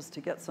strategy is to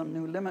get some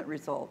new limit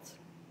results.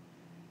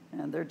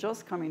 And they're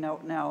just coming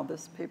out now.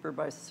 This paper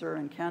by Sir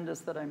and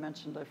Candace that I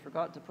mentioned, I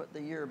forgot to put the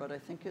year, but I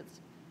think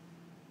it's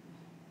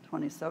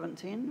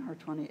 2017 or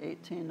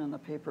 2018, and the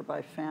paper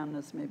by Fan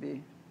is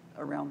maybe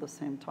around the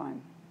same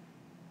time.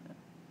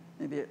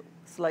 Maybe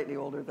slightly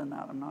older than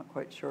that, I'm not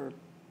quite sure.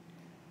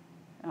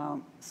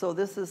 So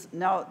this is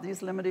now,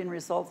 these limiting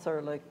results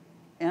are like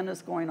n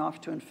is going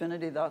off to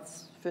infinity,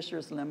 that's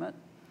Fisher's limit.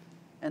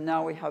 And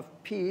now we have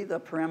p, the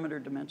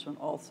parameter dimension,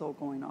 also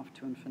going off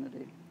to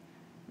infinity.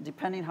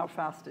 Depending how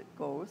fast it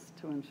goes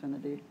to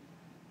infinity,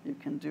 you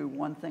can do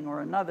one thing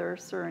or another.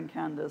 Sir and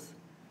Candace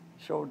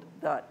showed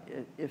that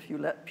if you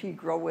let p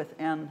grow with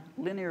n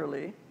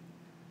linearly,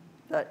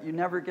 that you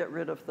never get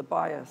rid of the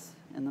bias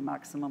in the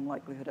maximum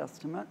likelihood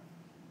estimate,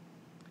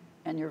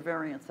 and your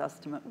variance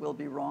estimate will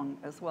be wrong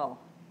as well.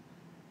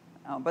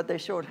 But they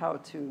showed how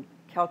to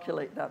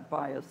calculate that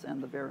bias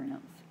and the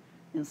variance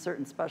in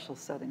certain special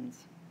settings.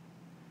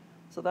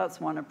 So that's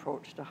one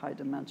approach to high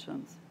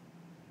dimensions.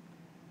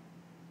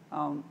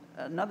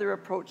 Another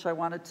approach I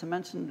wanted to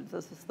mention,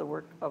 this is the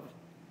work of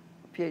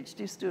a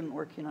PhD student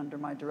working under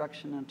my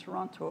direction in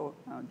Toronto,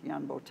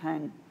 Yanbo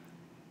Tang.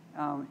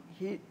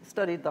 He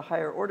studied the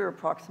higher order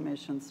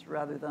approximations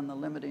rather than the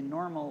limiting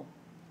normal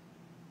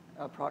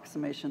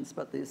approximations,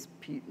 but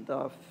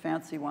the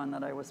fancy one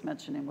that I was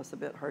mentioning was a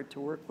bit hard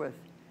to work with.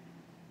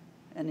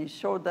 And he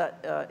showed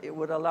that it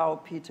would allow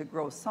p to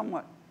grow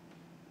somewhat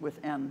with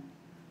n,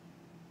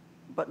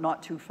 but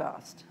not too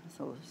fast.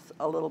 So it's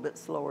a little bit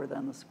slower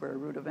than the square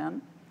root of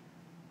n.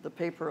 The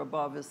paper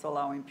above is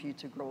allowing p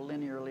to grow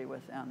linearly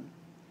with n.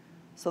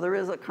 So there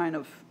is a kind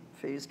of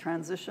phase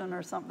transition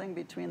or something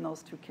between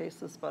those two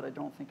cases, but I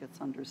don't think it's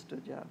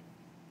understood yet.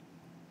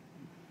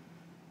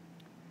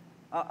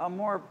 A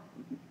more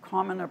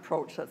common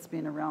approach that's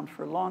been around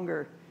for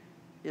longer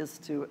is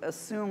to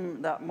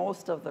assume that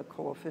most of the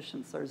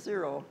coefficients are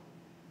 0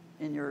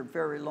 in your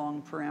very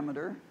long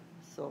parameter.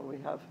 So we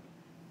have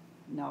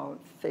now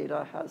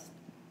theta has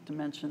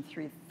dimension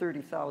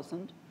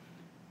 30,000,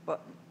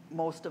 but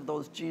most of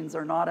those genes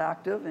are not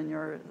active in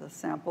your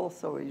sample,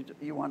 so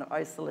you want to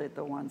isolate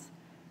the ones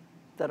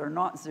that are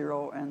not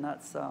 0, and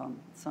that's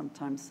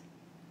sometimes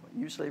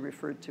usually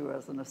referred to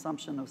as an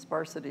assumption of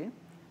sparsity.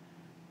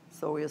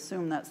 So we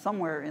assume that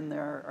somewhere in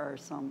there are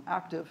some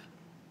active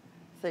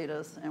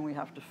thetas, and we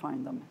have to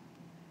find them.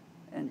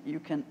 And you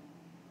can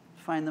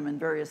find them in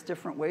various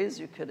different ways.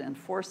 You could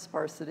enforce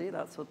sparsity.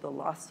 That's what the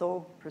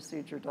lasso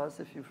procedure does,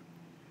 if you've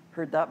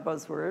heard that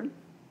buzzword.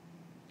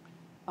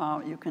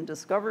 You can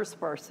discover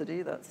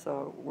sparsity. That's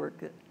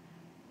work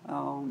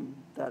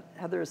that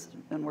Heather's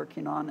been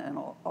working on, and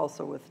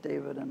also with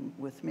David and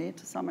with me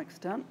to some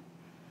extent.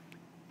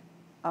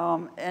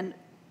 And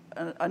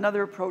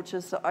another approach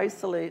is to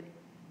isolate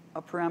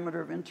a parameter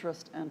of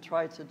interest and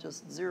try to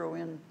just zero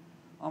in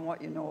on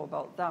what you know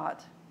about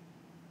that,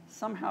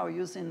 somehow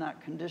using that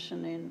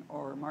conditioning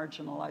or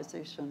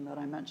marginalization that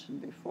I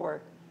mentioned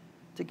before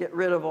to get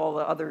rid of all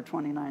the other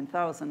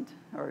 29,000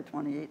 or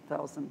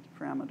 28,000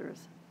 parameters.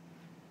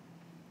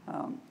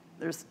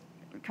 There's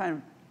kind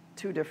of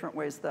two different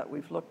ways that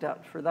we've looked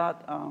at. For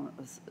that,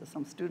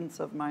 some students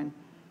of mine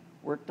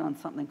worked on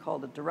something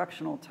called a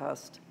directional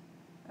test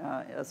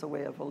as a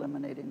way of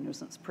eliminating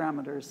nuisance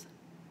parameters.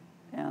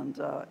 And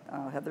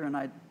Heather and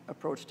I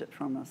approached it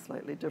from a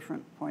slightly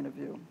different point of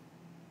view.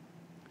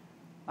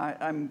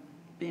 I'm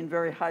being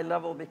very high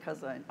level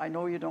because I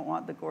know you don't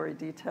want the gory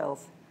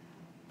details,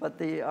 but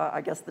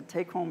I guess the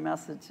take-home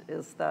message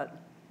is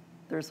that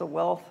there's a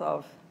wealth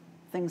of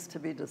things to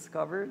be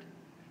discovered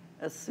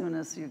as soon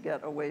as you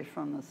get away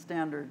from the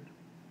standard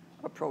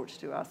approach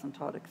to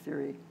asymptotic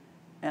theory,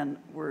 and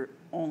we're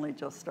only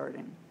just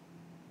starting.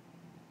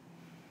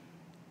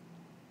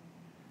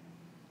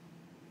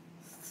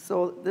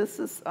 So this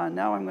is,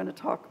 now I'm going to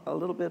talk a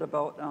little bit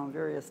about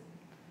various,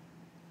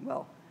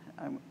 well,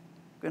 I'm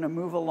going to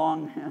move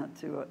along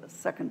to a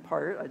second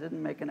part. I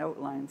didn't make an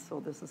outline,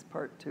 so this is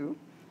part 2.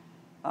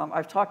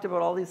 I've talked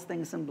about all these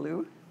things in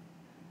blue,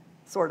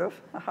 sort of,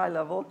 a high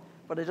level,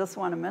 but I just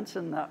want to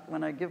mention that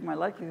when I give my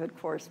likelihood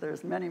course,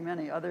 there's many,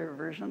 many other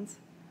versions.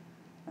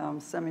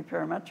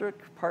 Semi-parametric,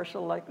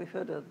 partial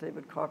likelihood,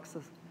 David Cox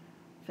is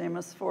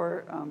famous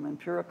for,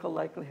 empirical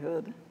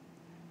likelihood,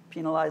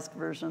 penalized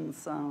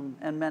versions,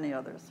 and many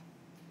others.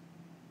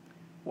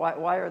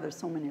 Why are there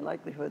so many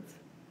likelihoods?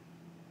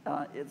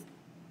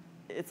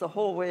 It's a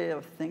whole way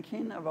of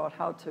thinking about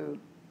how to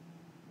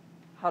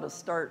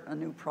start a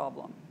new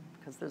problem,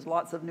 because there's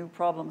lots of new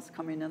problems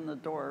coming in the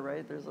door,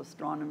 right? There's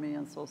astronomy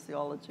and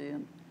sociology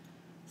and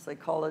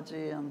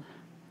psychology, and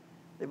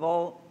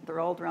they're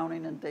all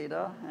drowning in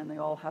data, and they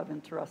all have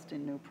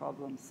interesting new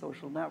problems,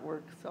 social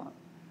networks,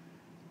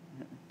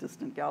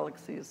 distant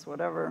galaxies,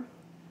 whatever.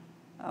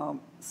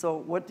 So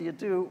what do you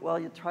do? Well,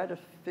 you try to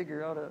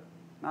figure out a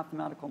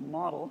mathematical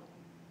model,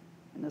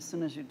 and as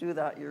soon as you do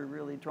that, you're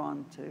really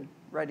drawn to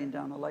writing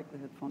down a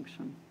likelihood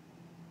function.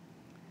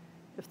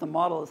 If the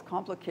model is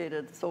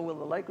complicated, so will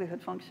the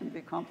likelihood function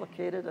be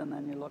complicated, and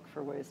then you look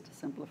for ways to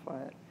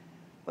simplify it.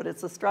 But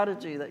it's a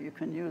strategy that you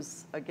can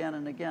use again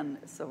and again,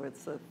 so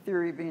it's a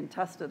theory being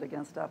tested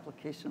against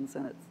applications,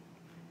 and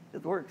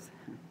it works.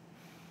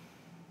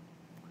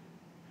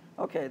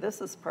 Okay,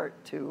 this is part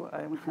 2.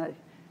 I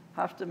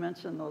have to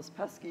mention those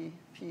pesky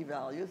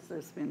p-values.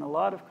 There's been a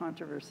lot of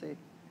controversy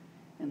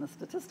in the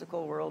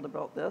statistical world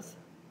about this,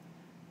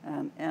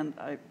 and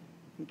I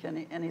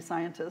think any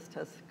scientist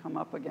has come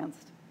up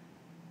against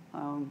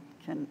I'm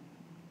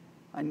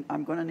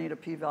going to need a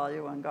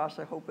p-value, and gosh,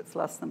 I hope it's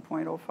less than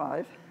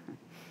 0.05.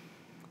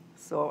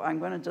 So I'm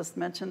going to just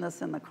mention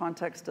this in the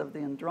context of the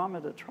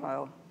Andromeda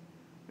trial,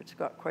 which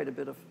got quite a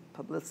bit of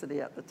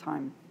publicity at the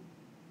time,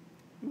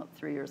 about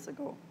 3 years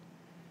ago.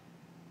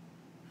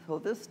 So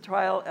this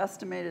trial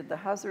estimated the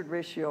hazard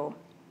ratio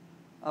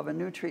of a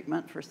new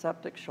treatment for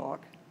septic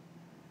shock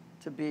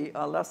to be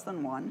less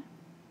than 1,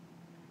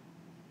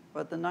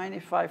 but the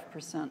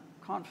 95%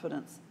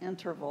 confidence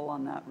interval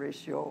on that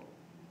ratio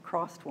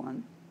crossed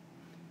 1,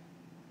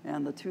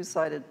 and the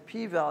two-sided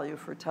p-value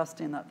for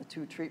testing that the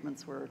two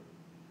treatments were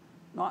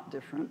not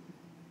different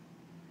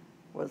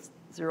was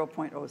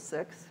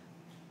 0.06.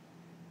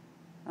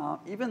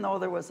 Even though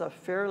there was a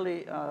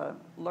fairly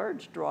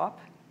large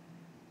drop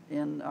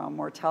in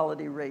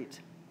mortality rate.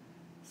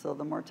 So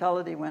the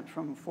mortality went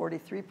from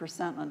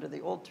 43% under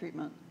the old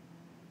treatment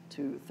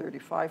to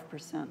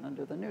 35%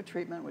 under the new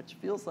treatment, which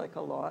feels like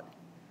a lot.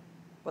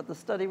 But the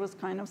study was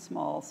kind of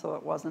small, so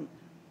it wasn't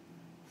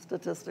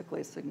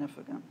statistically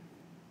significant.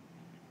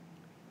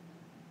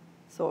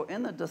 So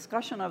in the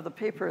discussion of the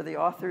paper, the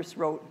authors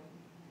wrote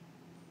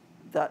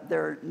that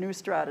their new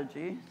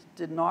strategy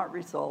did not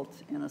result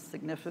in a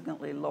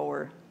significantly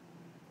lower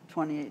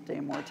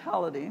 28-day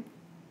mortality.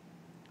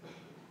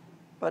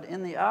 But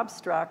in the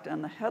abstract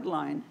and the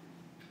headline,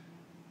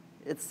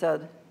 it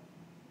said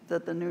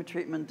that the new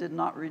treatment did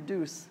not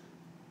reduce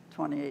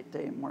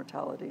 28-day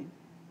mortality.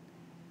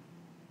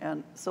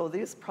 And so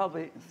these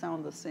probably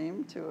sound the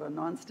same to a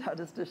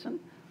non-statistician,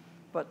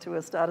 but to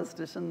a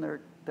statistician,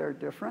 they're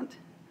different.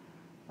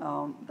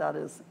 That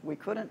is, we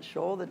couldn't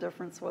show the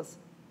difference was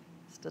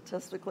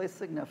statistically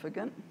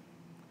significant,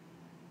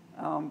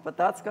 but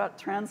that's got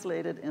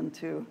translated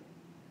into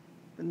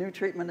the new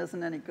treatment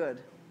isn't any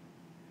good.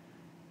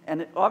 And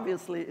it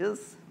obviously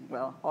is,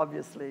 well,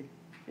 obviously,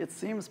 it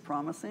seems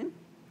promising.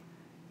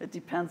 It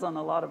depends on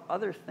a lot of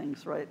other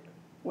things, right?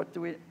 What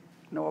do we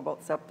know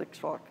about septic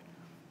shock?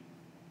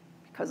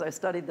 Because I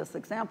studied this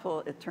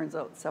example, it turns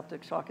out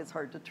septic shock is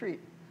hard to treat.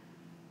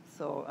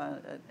 So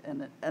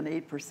an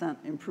 8%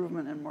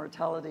 improvement in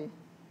mortality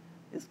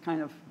is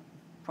kind of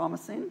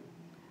promising.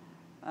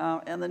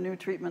 And the new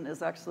treatment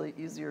is actually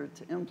easier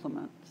to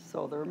implement.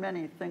 So there are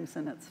many things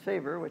in its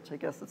favor, which I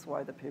guess is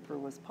why the paper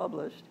was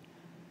published.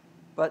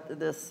 But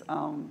this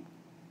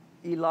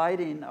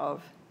eliding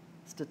of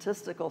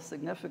statistical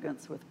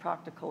significance with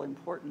practical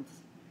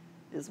importance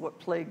is what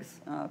plagues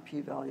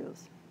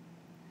p-values.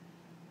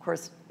 Of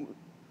course,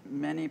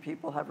 many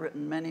people have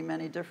written many,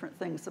 many different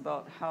things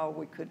about how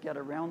we could get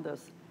around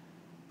this.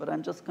 but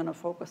I'm just going to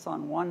focus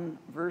on one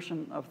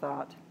version of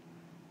that.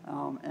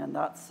 And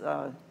that's,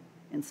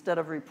 instead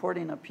of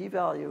reporting a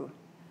p-value,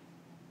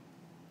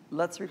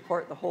 let's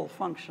report the whole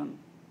function.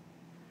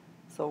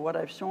 So what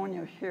I've shown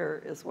you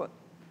here is what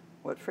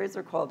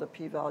Fraser called a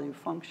p-value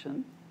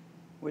function,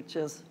 which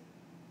is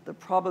the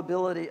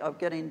probability of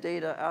getting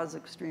data as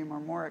extreme or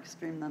more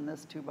extreme than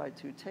this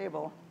 2x2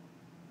 table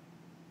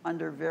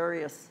under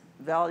various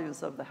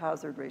values of the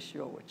hazard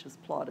ratio, which is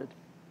plotted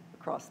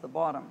across the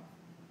bottom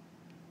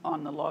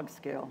on the log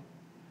scale.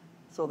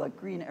 So the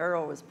green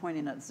arrow is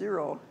pointing at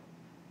 0.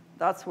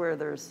 That's where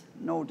there's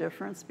no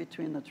difference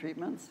between the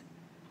treatments.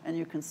 And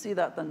you can see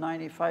that the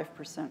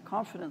 95%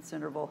 confidence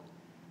interval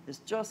is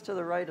just to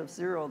the right of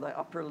 0. The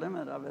upper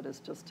limit of it is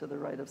just to the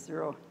right of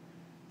 0.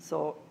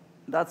 So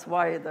that's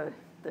why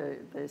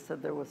they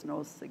said there was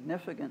no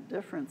significant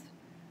difference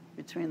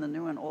between the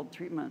new and old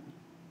treatment.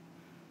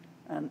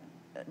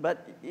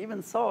 But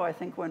even so, I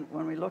think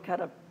when we look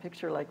at a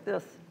picture like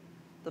this,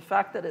 the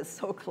fact that it's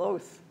so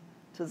close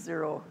to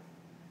 0,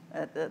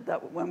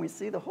 that when we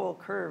see the whole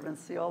curve and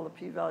see all the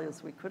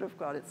p-values we could have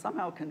got, it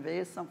somehow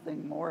conveys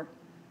something more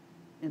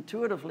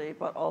intuitively,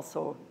 but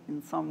also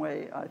in some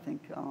way, I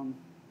think,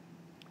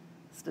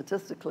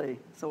 statistically.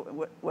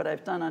 So what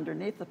I've done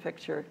underneath the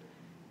picture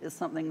is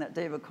something that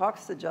David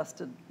Cox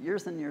suggested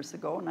years and years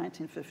ago,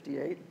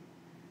 1958.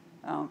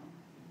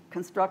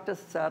 Construct a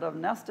set of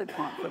nested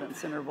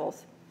confidence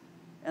intervals.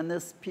 And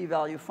this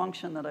p-value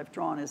function that I've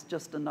drawn is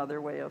just another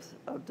way of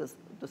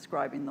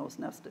describing those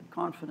nested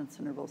confidence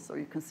intervals. So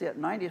you can see at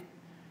 90%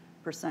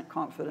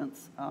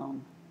 confidence,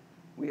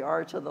 we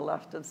are to the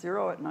left of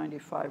 0. At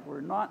 95,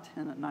 we're not.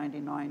 And at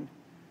 99,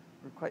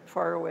 we're quite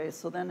far away.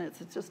 So then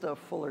it's just a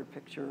fuller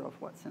picture of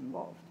what's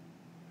involved.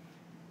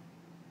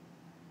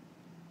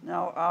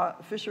 Now,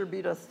 Fisher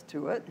beat us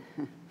to it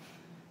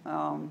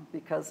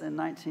because in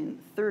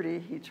 1930,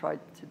 he tried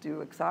to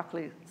do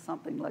exactly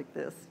something like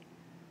this,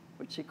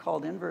 which he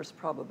called inverse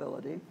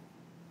probability.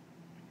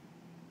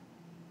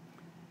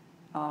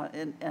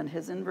 And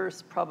his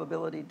inverse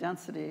probability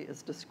density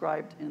is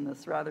described in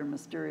this rather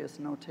mysterious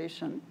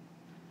notation,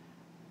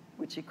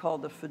 which he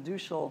called the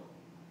fiducial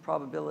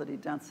probability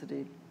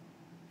density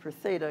for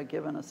theta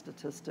given a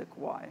statistic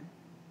y.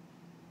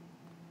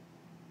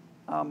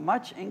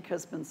 Much ink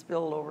has been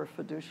spilled over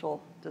fiducial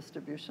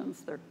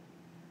distributions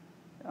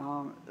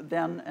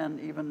then and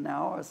even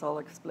now, as I'll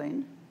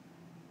explain.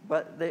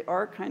 But they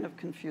are kind of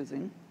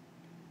confusing.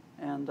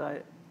 And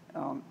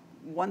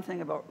one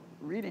thing about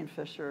reading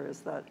Fisher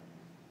is that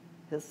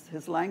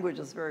his language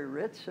is very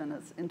rich and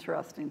it's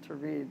interesting to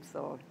read.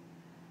 So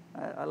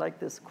I like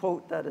this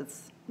quote that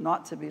it's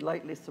not to be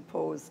lightly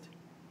supposed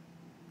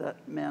that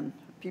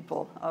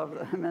people of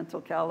the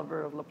mental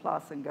caliber of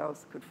Laplace and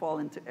Gauss could fall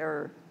into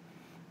error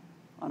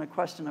on a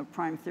question of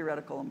prime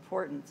theoretical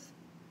importance.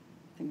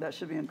 I think that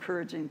should be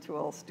encouraging to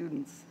all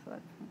students.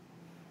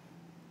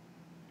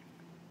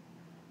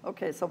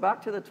 Okay, so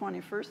back to the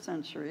 21st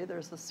century,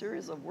 there's a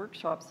series of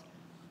workshops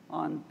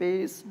on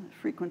Bayes,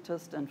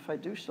 frequentist, and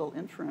fiducial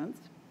inference.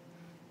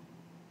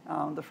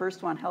 The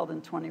first one held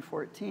in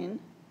 2014,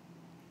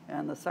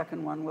 and the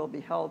second one will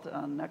be held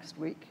next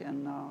week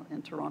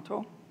in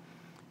Toronto.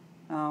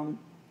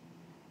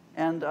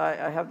 And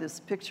I have this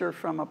picture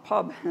from a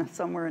pub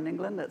somewhere in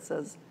England that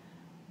says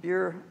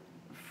beer,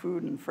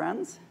 food, and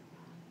friends.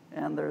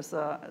 And there's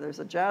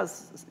a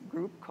jazz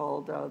group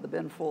called the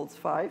Ben Folds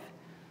 5.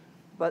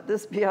 But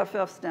this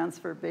BFF stands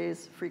for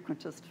Bayes,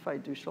 frequentist,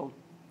 fiducial.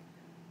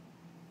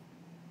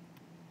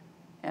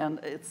 And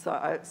it's, so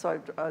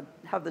I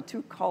have the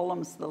two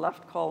columns. The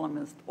left column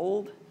is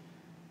old,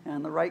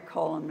 and the right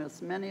column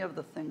is many of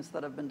the things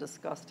that have been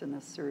discussed in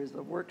this series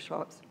of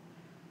workshops.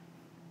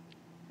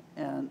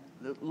 And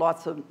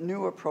lots of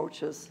new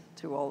approaches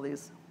to all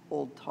these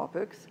old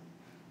topics.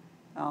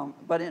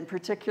 But in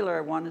particular,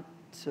 I wanted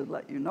to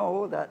let you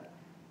know that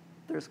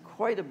there's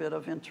quite a bit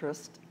of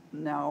interest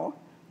now.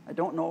 I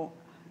don't know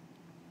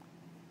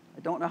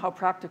how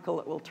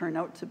practical it will turn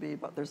out to be,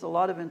 but there's a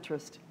lot of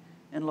interest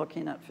in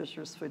looking at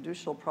Fisher's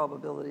fiducial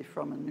probability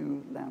from a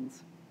new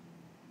lens.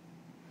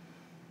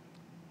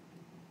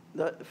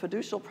 The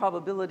fiducial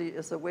probability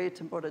is a way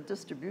to put a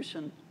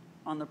distribution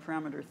on the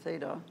parameter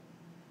theta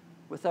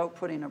without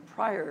putting a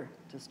prior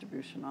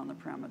distribution on the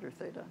parameter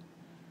theta.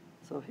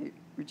 So he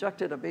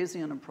rejected a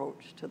Bayesian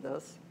approach to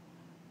this,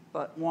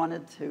 but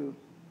wanted to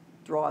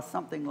draw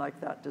something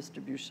like that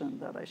distribution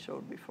that I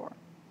showed before.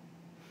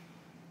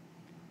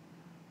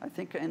 I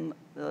think in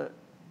the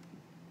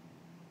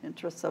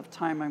interests of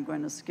time, I'm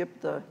going to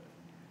skip the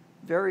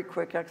very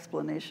quick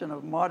explanation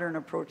of modern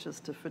approaches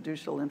to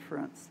fiducial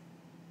inference.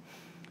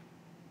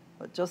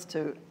 But just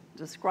to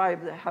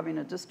describe that having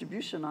a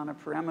distribution on a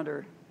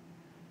parameter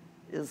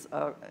is,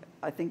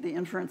 I think the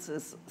inference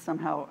is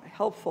somehow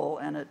helpful,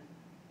 and it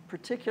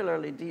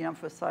particularly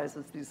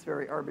de-emphasizes these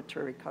very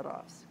arbitrary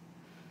cutoffs.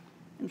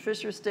 In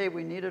Fisher's day,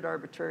 we needed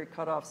arbitrary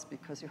cutoffs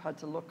because you had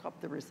to look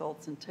up the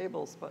results in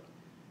tables, but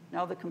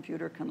now the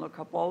computer can look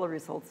up all the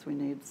results we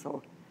need,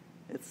 so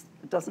it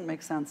doesn't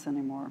make sense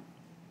anymore.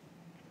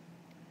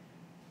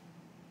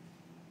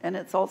 And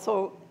it's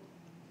also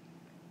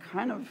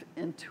kind of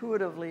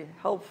intuitively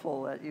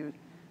helpful that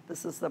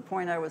this is the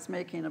point I was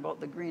making about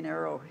the green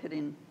arrow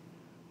hitting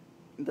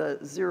the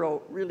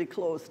 0 really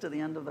close to the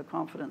end of the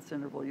confidence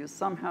interval. You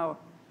somehow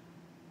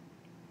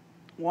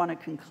want to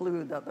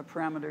conclude that the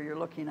parameter you're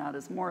looking at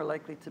is more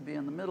likely to be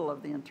in the middle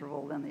of the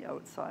interval than the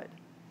outside.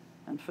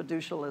 And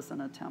fiducial is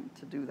an attempt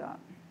to do that.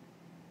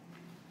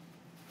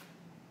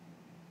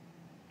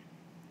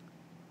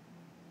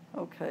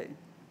 Okay,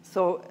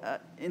 so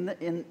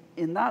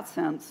in that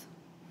sense,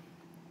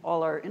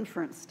 all our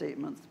inference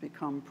statements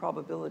become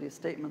probability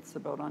statements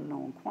about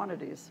unknown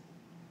quantities.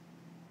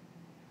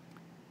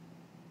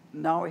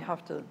 Now we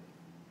have to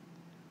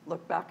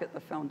look back at the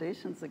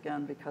foundations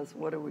again, because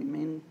what do we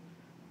mean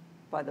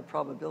by the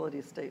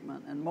probability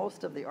statement? And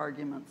most of the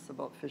arguments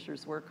about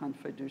Fisher's work on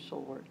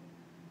fiducial were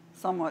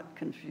somewhat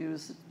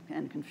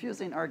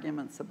confusing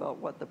arguments about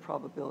what the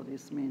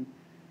probabilities mean.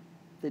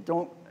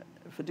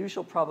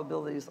 Fiducial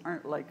probabilities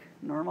aren't like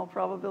normal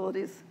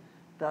probabilities.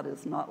 That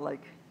is not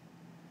like,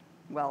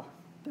 well,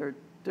 they're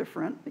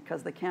different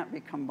because they can't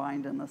be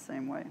combined in the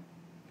same way.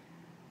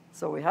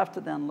 So we have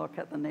to then look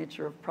at the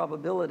nature of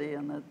probability,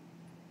 and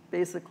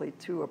basically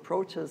two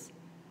approaches.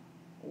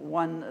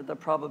 One, the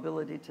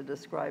probability to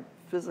describe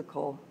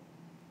physical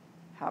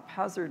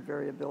haphazard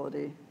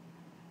variability,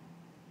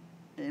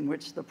 in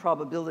which the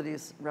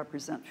probabilities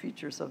represent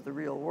features of the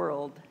real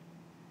world.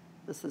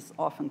 This is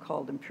often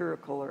called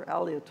empirical or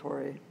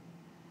aleatory.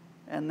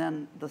 And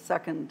then the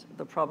second,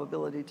 the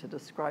probability to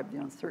describe the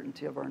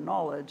uncertainty of our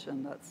knowledge,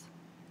 and that's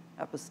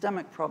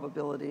epistemic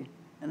probability,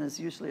 and is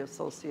usually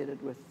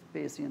associated with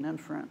Bayesian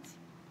inference.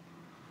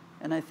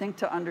 And I think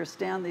to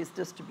understand these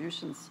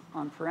distributions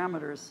on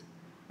parameters,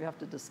 we have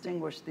to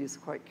distinguish these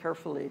quite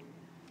carefully,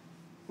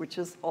 which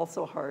is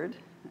also hard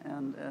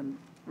and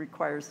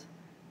requires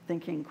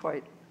thinking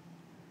quite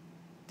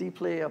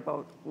deeply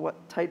about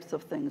what types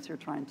of things you're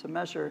trying to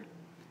measure.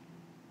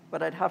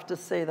 But I'd have to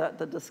say that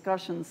the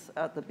discussions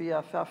at the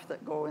BFF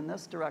that go in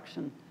this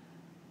direction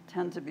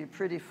tend to be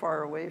pretty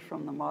far away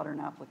from the modern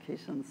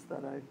applications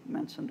that I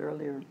mentioned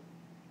earlier.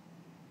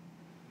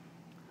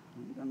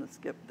 I'm going to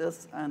skip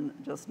this and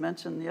just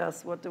mention,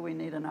 yes, what do we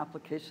need in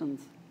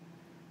applications?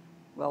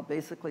 Well,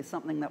 basically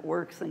something that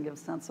works and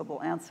gives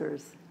sensible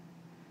answers,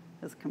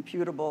 is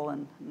computable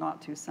and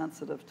not too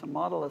sensitive to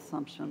model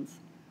assumptions.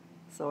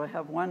 So I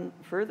have one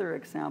further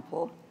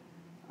example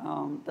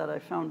that I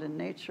found in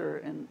Nature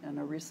in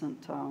a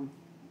recent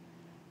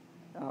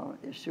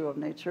issue of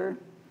Nature,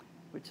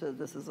 which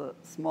this is a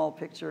small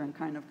picture and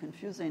kind of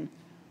confusing,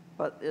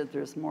 but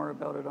there's more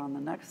about it on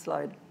the next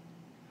slide.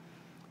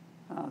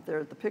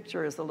 The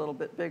picture is a little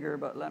bit bigger,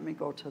 but let me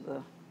go to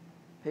the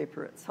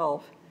paper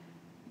itself.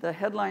 The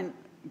headline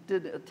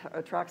did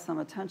attract some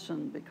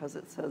attention because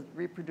it says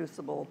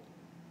reproducible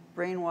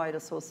brain-wide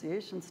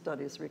association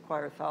studies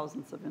require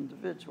thousands of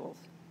individuals.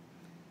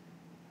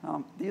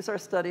 These are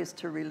studies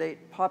to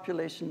relate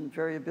population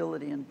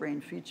variability in brain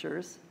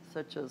features,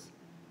 such as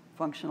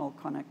functional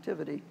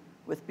connectivity,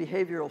 with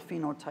behavioral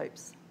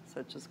phenotypes,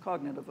 such as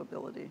cognitive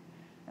ability.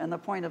 And the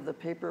point of the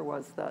paper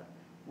was that,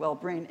 well,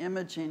 brain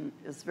imaging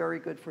is very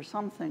good for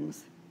some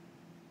things.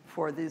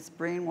 For these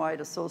brain-wide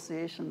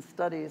association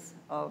studies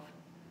of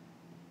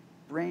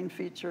brain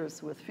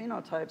features with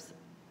phenotypes,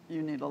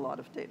 you need a lot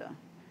of data.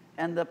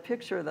 And the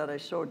picture that I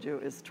showed you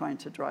is trying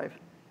to drive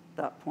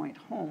that point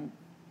home.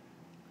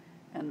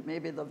 And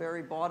maybe the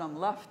very bottom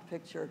left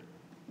picture,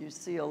 you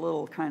see a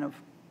little kind of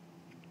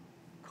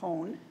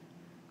cone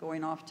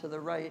going off to the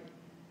right.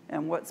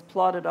 And what's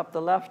plotted up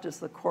the left is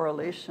the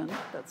correlation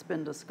that's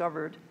been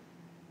discovered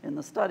in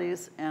the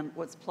studies. And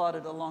what's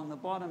plotted along the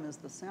bottom is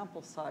the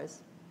sample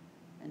size.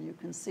 And you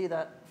can see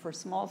that for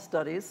small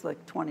studies,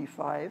 like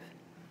 25,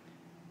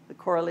 the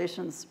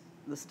correlations,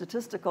 the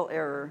statistical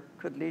error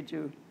could lead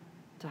you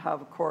to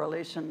have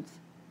correlations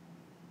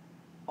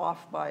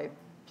off by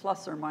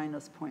plus or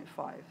minus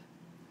 0.5.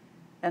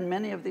 And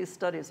many of these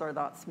studies are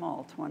that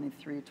small,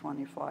 23,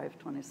 25,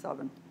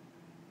 27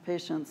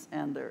 patients,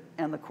 and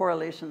the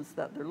correlations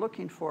that they're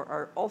looking for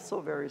are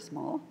also very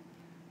small,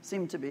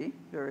 seem to be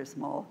very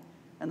small,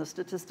 and the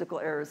statistical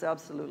error is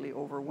absolutely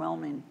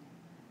overwhelming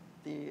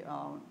the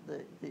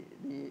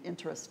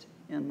interest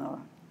in the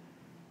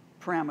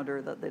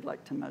parameter that they'd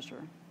like to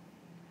measure.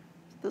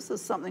 This is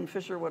something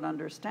Fisher would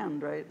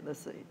understand, right?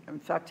 In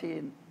fact,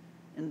 he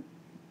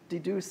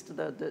deduced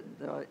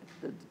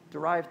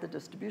derived the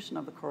distribution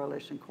of the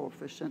correlation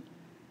coefficient,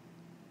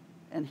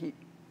 and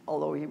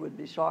although he would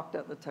be shocked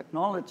at the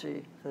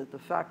technology, the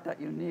fact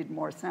that you need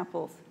more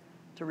samples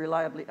to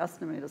reliably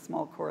estimate a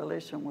small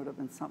correlation would have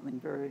been something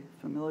very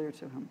familiar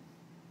to him.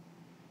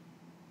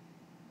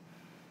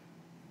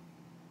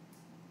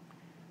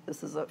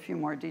 This is a few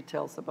more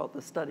details about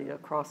the study.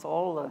 Across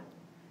all the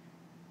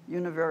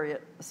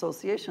univariate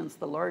associations,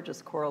 the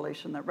largest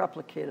correlation that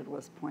replicated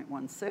was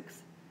 0.16.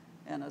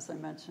 And as I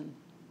mentioned,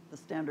 the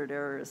standard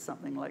error is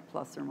something like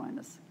plus or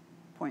minus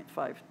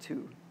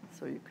 0.52.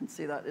 So you can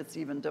see that it's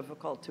even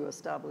difficult to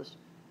establish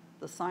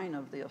the sign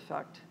of the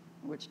effect,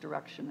 which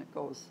direction it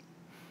goes.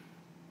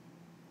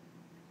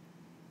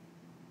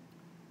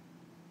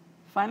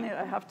 Finally,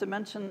 I have to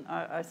mention,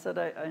 I said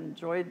I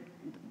enjoyed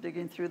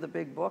digging through the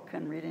big book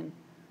and reading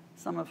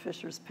some of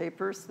Fisher's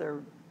papers. They're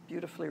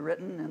beautifully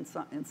written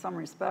in some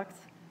respects.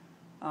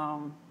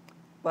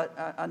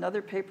 But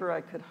another paper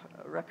I could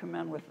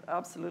recommend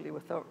absolutely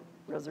without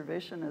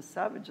reservation is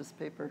Savage's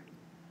paper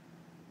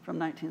from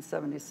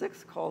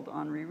 1976 called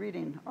On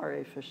Rereading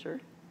R.A. Fisher.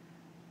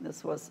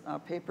 This was a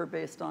paper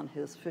based on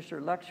his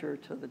Fisher lecture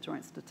to the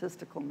joint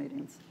statistical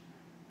meetings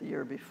the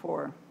year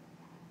before.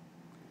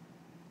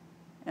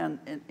 And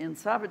in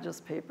Savage's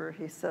paper,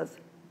 he says,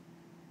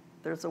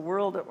 there's a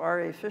world of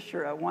R.A.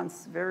 Fisher at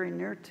once very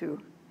near to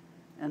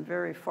and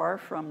very far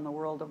from the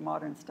world of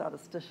modern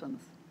statisticians,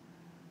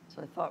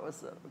 which I thought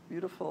was a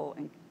beautiful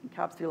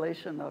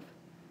encapsulation of,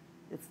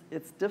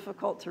 it's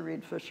difficult to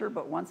read Fisher,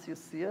 but once you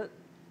see it,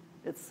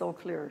 it's so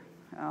clear.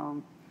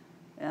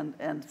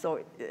 And so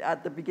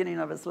at the beginning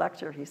of his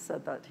lecture, he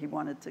said that he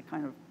wanted to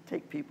kind of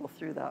take people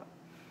through that.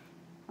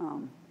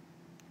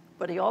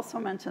 But he also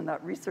mentioned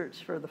that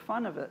research for the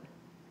fun of it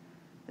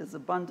is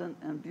abundant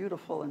and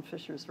beautiful in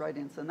Fisher's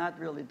writings, and that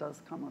really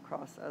does come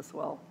across as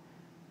well,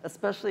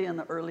 especially in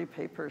the early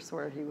papers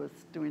where he was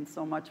doing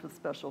so much with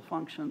special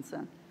functions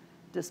and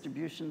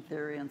distribution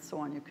theory and so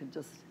on. You could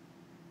just,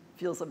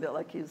 feels a bit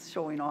like he's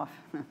showing off,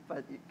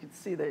 but you could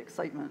see the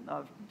excitement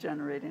of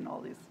generating all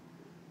these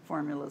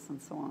formulas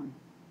and so on.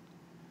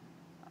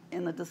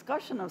 In the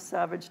discussion of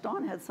Savage,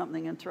 Don had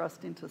something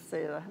interesting to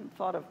say that I hadn't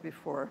thought of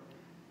before.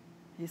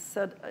 He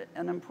said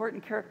an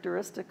important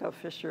characteristic of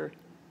Fisher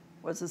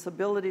was his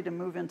ability to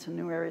move into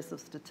new areas of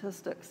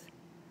statistics,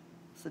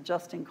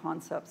 suggesting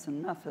concepts and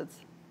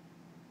methods.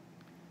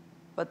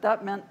 But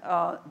that meant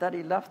that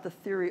he left the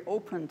theory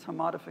open to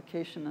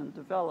modification and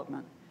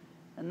development.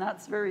 And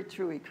that's very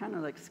true. He kind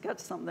of like sketch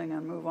something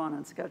and move on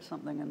and sketch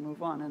something and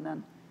move on. And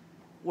then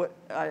what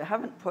I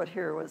haven't put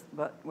here was,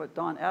 but what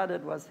Don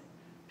added was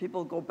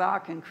people go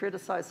back and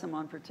criticize him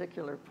on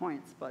particular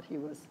points, but he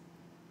was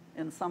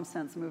in some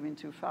sense moving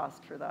too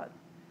fast for that.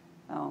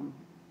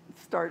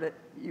 Start it,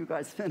 you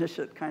guys finish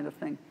it kind of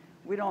thing.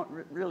 We don't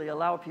really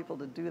allow people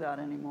to do that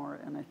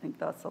anymore, and I think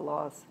that's a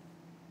loss.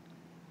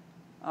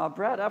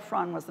 Brad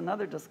Efron was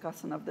another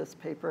discussant of this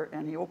paper,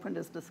 and he opened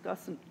his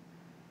discussion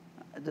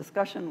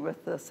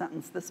with the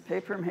sentence, "This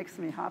paper makes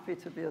me happy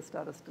to be a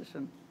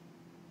statistician."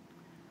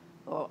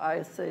 So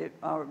I say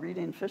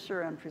reading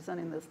Fisher and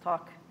presenting this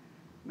talk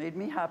made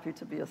me happy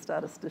to be a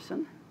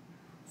statistician.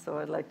 So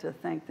I'd like to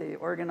thank the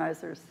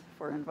organizers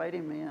for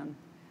inviting me,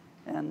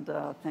 and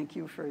thank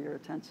you for your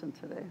attention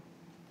today.